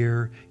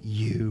fear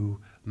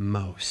you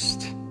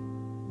most.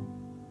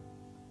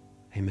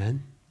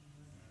 Amen?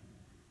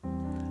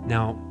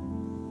 Now,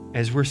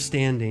 as we're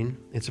standing,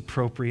 it's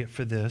appropriate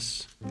for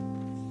this.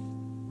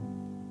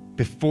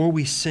 Before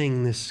we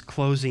sing this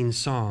closing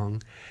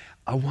song,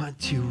 I want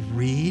to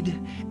read,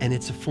 and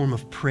it's a form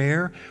of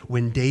prayer,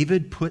 when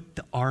David put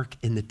the ark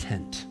in the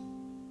tent.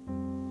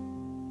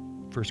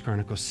 1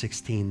 Chronicles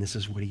 16, this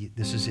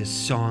is his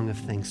song of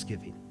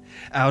thanksgiving.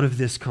 Out of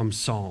this comes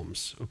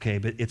Psalms, okay,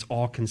 but it's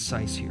all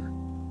concise here.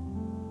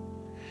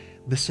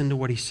 Listen to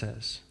what he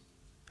says.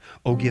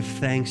 Oh, give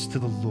thanks to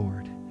the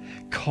Lord.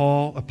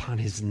 Call upon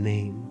his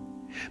name.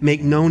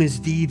 Make known his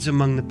deeds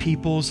among the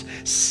peoples.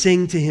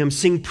 Sing to him.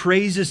 Sing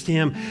praises to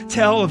him.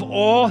 Tell of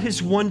all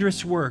his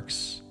wondrous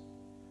works.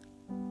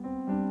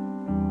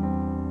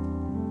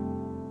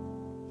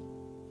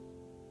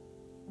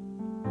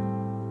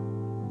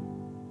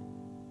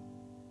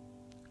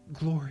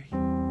 Glory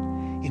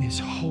in his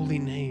holy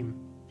name.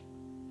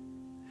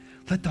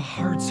 Let the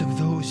hearts of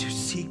those who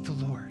seek the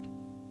Lord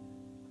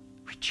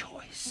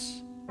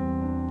rejoice.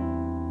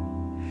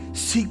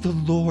 Seek the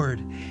Lord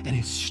and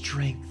his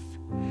strength.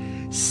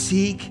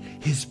 Seek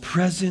his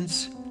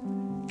presence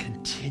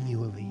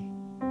continually.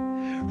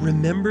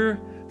 Remember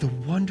the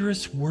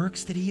wondrous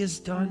works that he has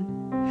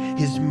done,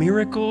 his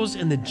miracles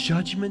and the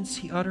judgments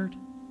he uttered.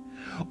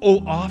 O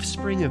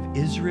offspring of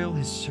Israel,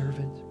 his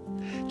servant,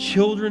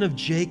 children of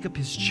Jacob,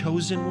 his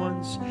chosen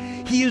ones.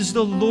 He is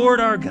the Lord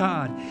our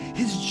God.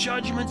 His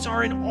judgments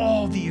are in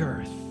all the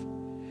earth.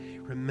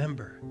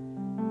 Remember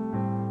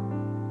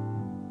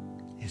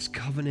his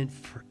covenant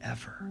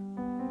forever.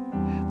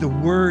 The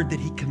word that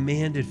he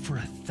commanded for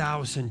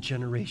 1,000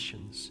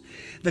 generations.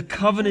 The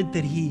covenant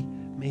that he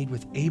made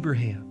with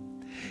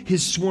Abraham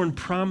his sworn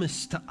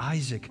promise to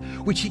Isaac,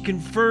 which he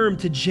confirmed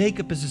to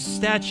Jacob as a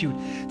statute,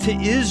 to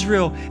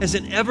Israel as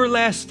an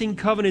everlasting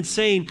covenant,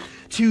 saying,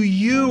 to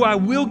you I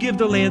will give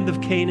the land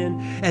of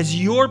Canaan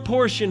as your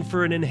portion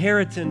for an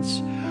inheritance.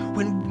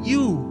 When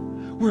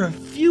you were a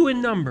few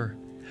in number,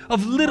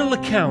 of little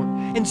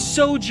account, and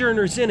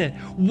sojourners in it,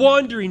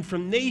 wandering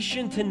from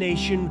nation to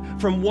nation,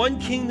 from one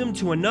kingdom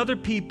to another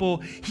people,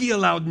 he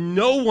allowed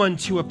no one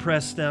to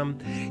oppress them.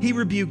 He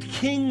rebuked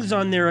kings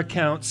on their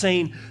account,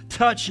 saying,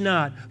 touch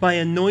not my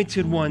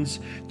anointed ones,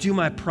 do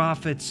my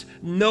prophets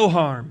no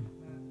harm.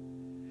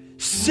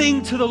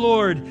 Sing to the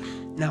Lord.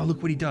 Now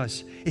look what he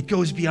does. It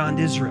goes beyond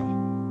Israel.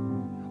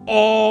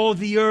 All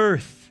the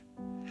earth.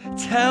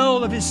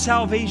 Tell of his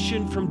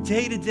salvation from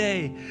day to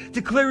day.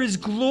 Declare his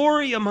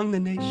glory among the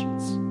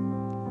nations.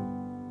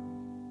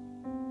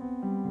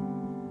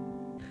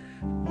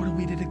 What are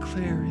we to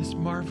declare? His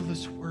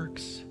marvelous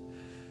works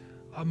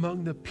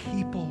among the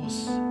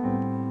peoples.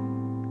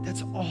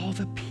 That's all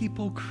the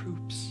people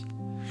groups.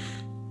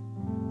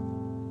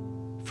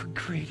 For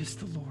great is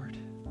the Lord,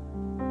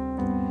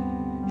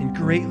 and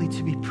greatly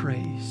to be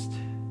praised.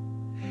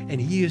 And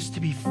he is to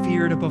be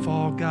feared above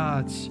all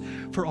gods.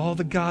 For all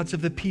the gods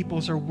of the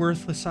peoples are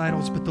worthless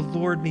idols, but the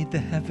Lord made the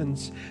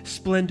heavens.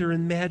 Splendor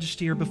and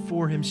majesty are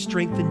before him.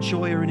 Strength and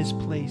joy are in his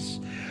place.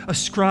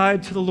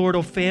 Ascribe to the Lord,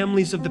 O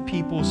families of the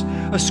peoples.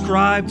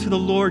 Ascribe to the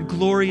Lord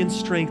glory and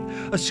strength.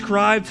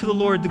 Ascribe to the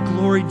Lord the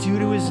glory due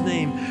to his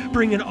name.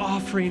 Bring an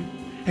offering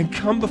and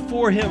come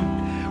before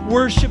him.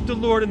 Worship the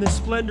Lord in the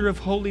splendor of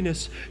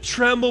holiness.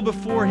 Tremble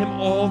before him,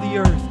 all the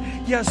earth.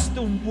 Yes,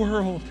 the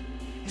world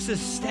is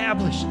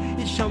established.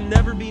 It shall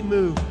never be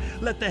moved.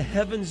 Let the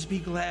heavens be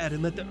glad,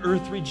 and let the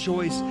earth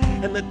rejoice,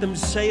 and let them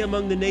say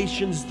among the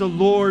nations, the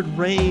Lord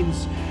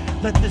reigns.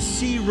 Let the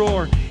sea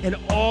roar, and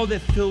all that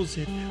fills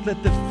it.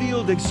 Let the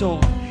field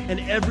exult, and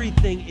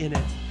everything in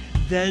it.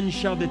 Then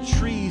shall the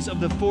trees of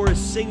the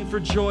forest sing for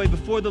joy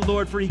before the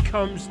Lord, for he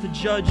comes to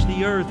judge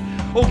the earth.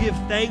 Oh, give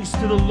thanks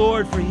to the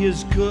Lord, for he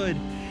is good.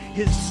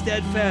 His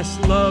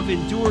steadfast love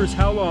endures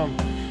how long?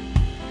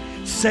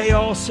 Say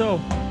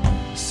also,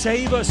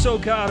 save us, O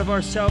God of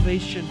our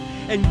salvation,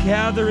 and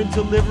gather and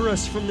deliver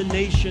us from the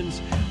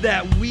nations,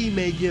 that we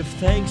may give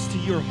thanks to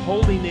your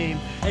holy name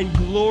and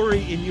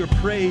glory in your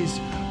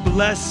praise.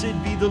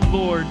 Blessed be the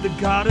Lord, the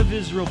God of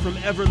Israel, from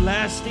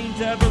everlasting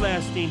to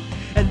everlasting.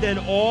 And then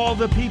all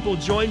the people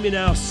join me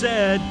now,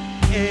 said,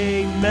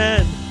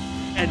 amen,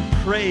 and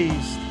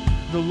praised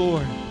the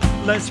Lord.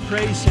 Let's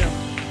praise him.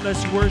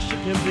 Let's worship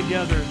him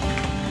together.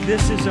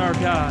 This is our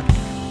God.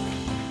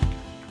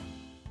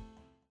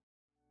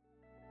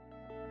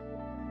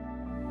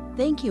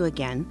 Thank you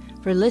again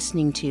for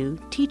listening to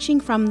Teaching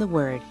from the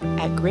Word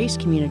at Grace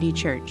Community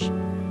Church.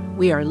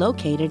 We are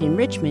located in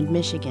Richmond,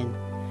 Michigan.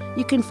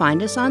 You can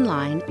find us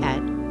online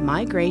at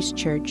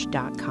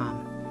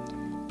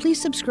mygracechurch.com.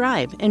 Please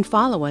subscribe and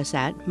follow us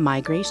at My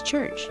Grace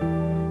Church.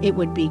 It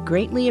would be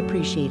greatly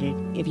appreciated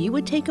if you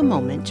would take a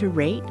moment to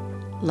rate,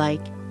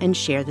 like, and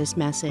share this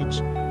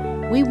message.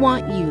 We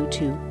want you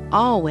to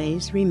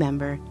always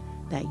remember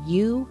that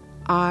you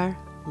are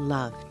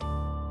loved.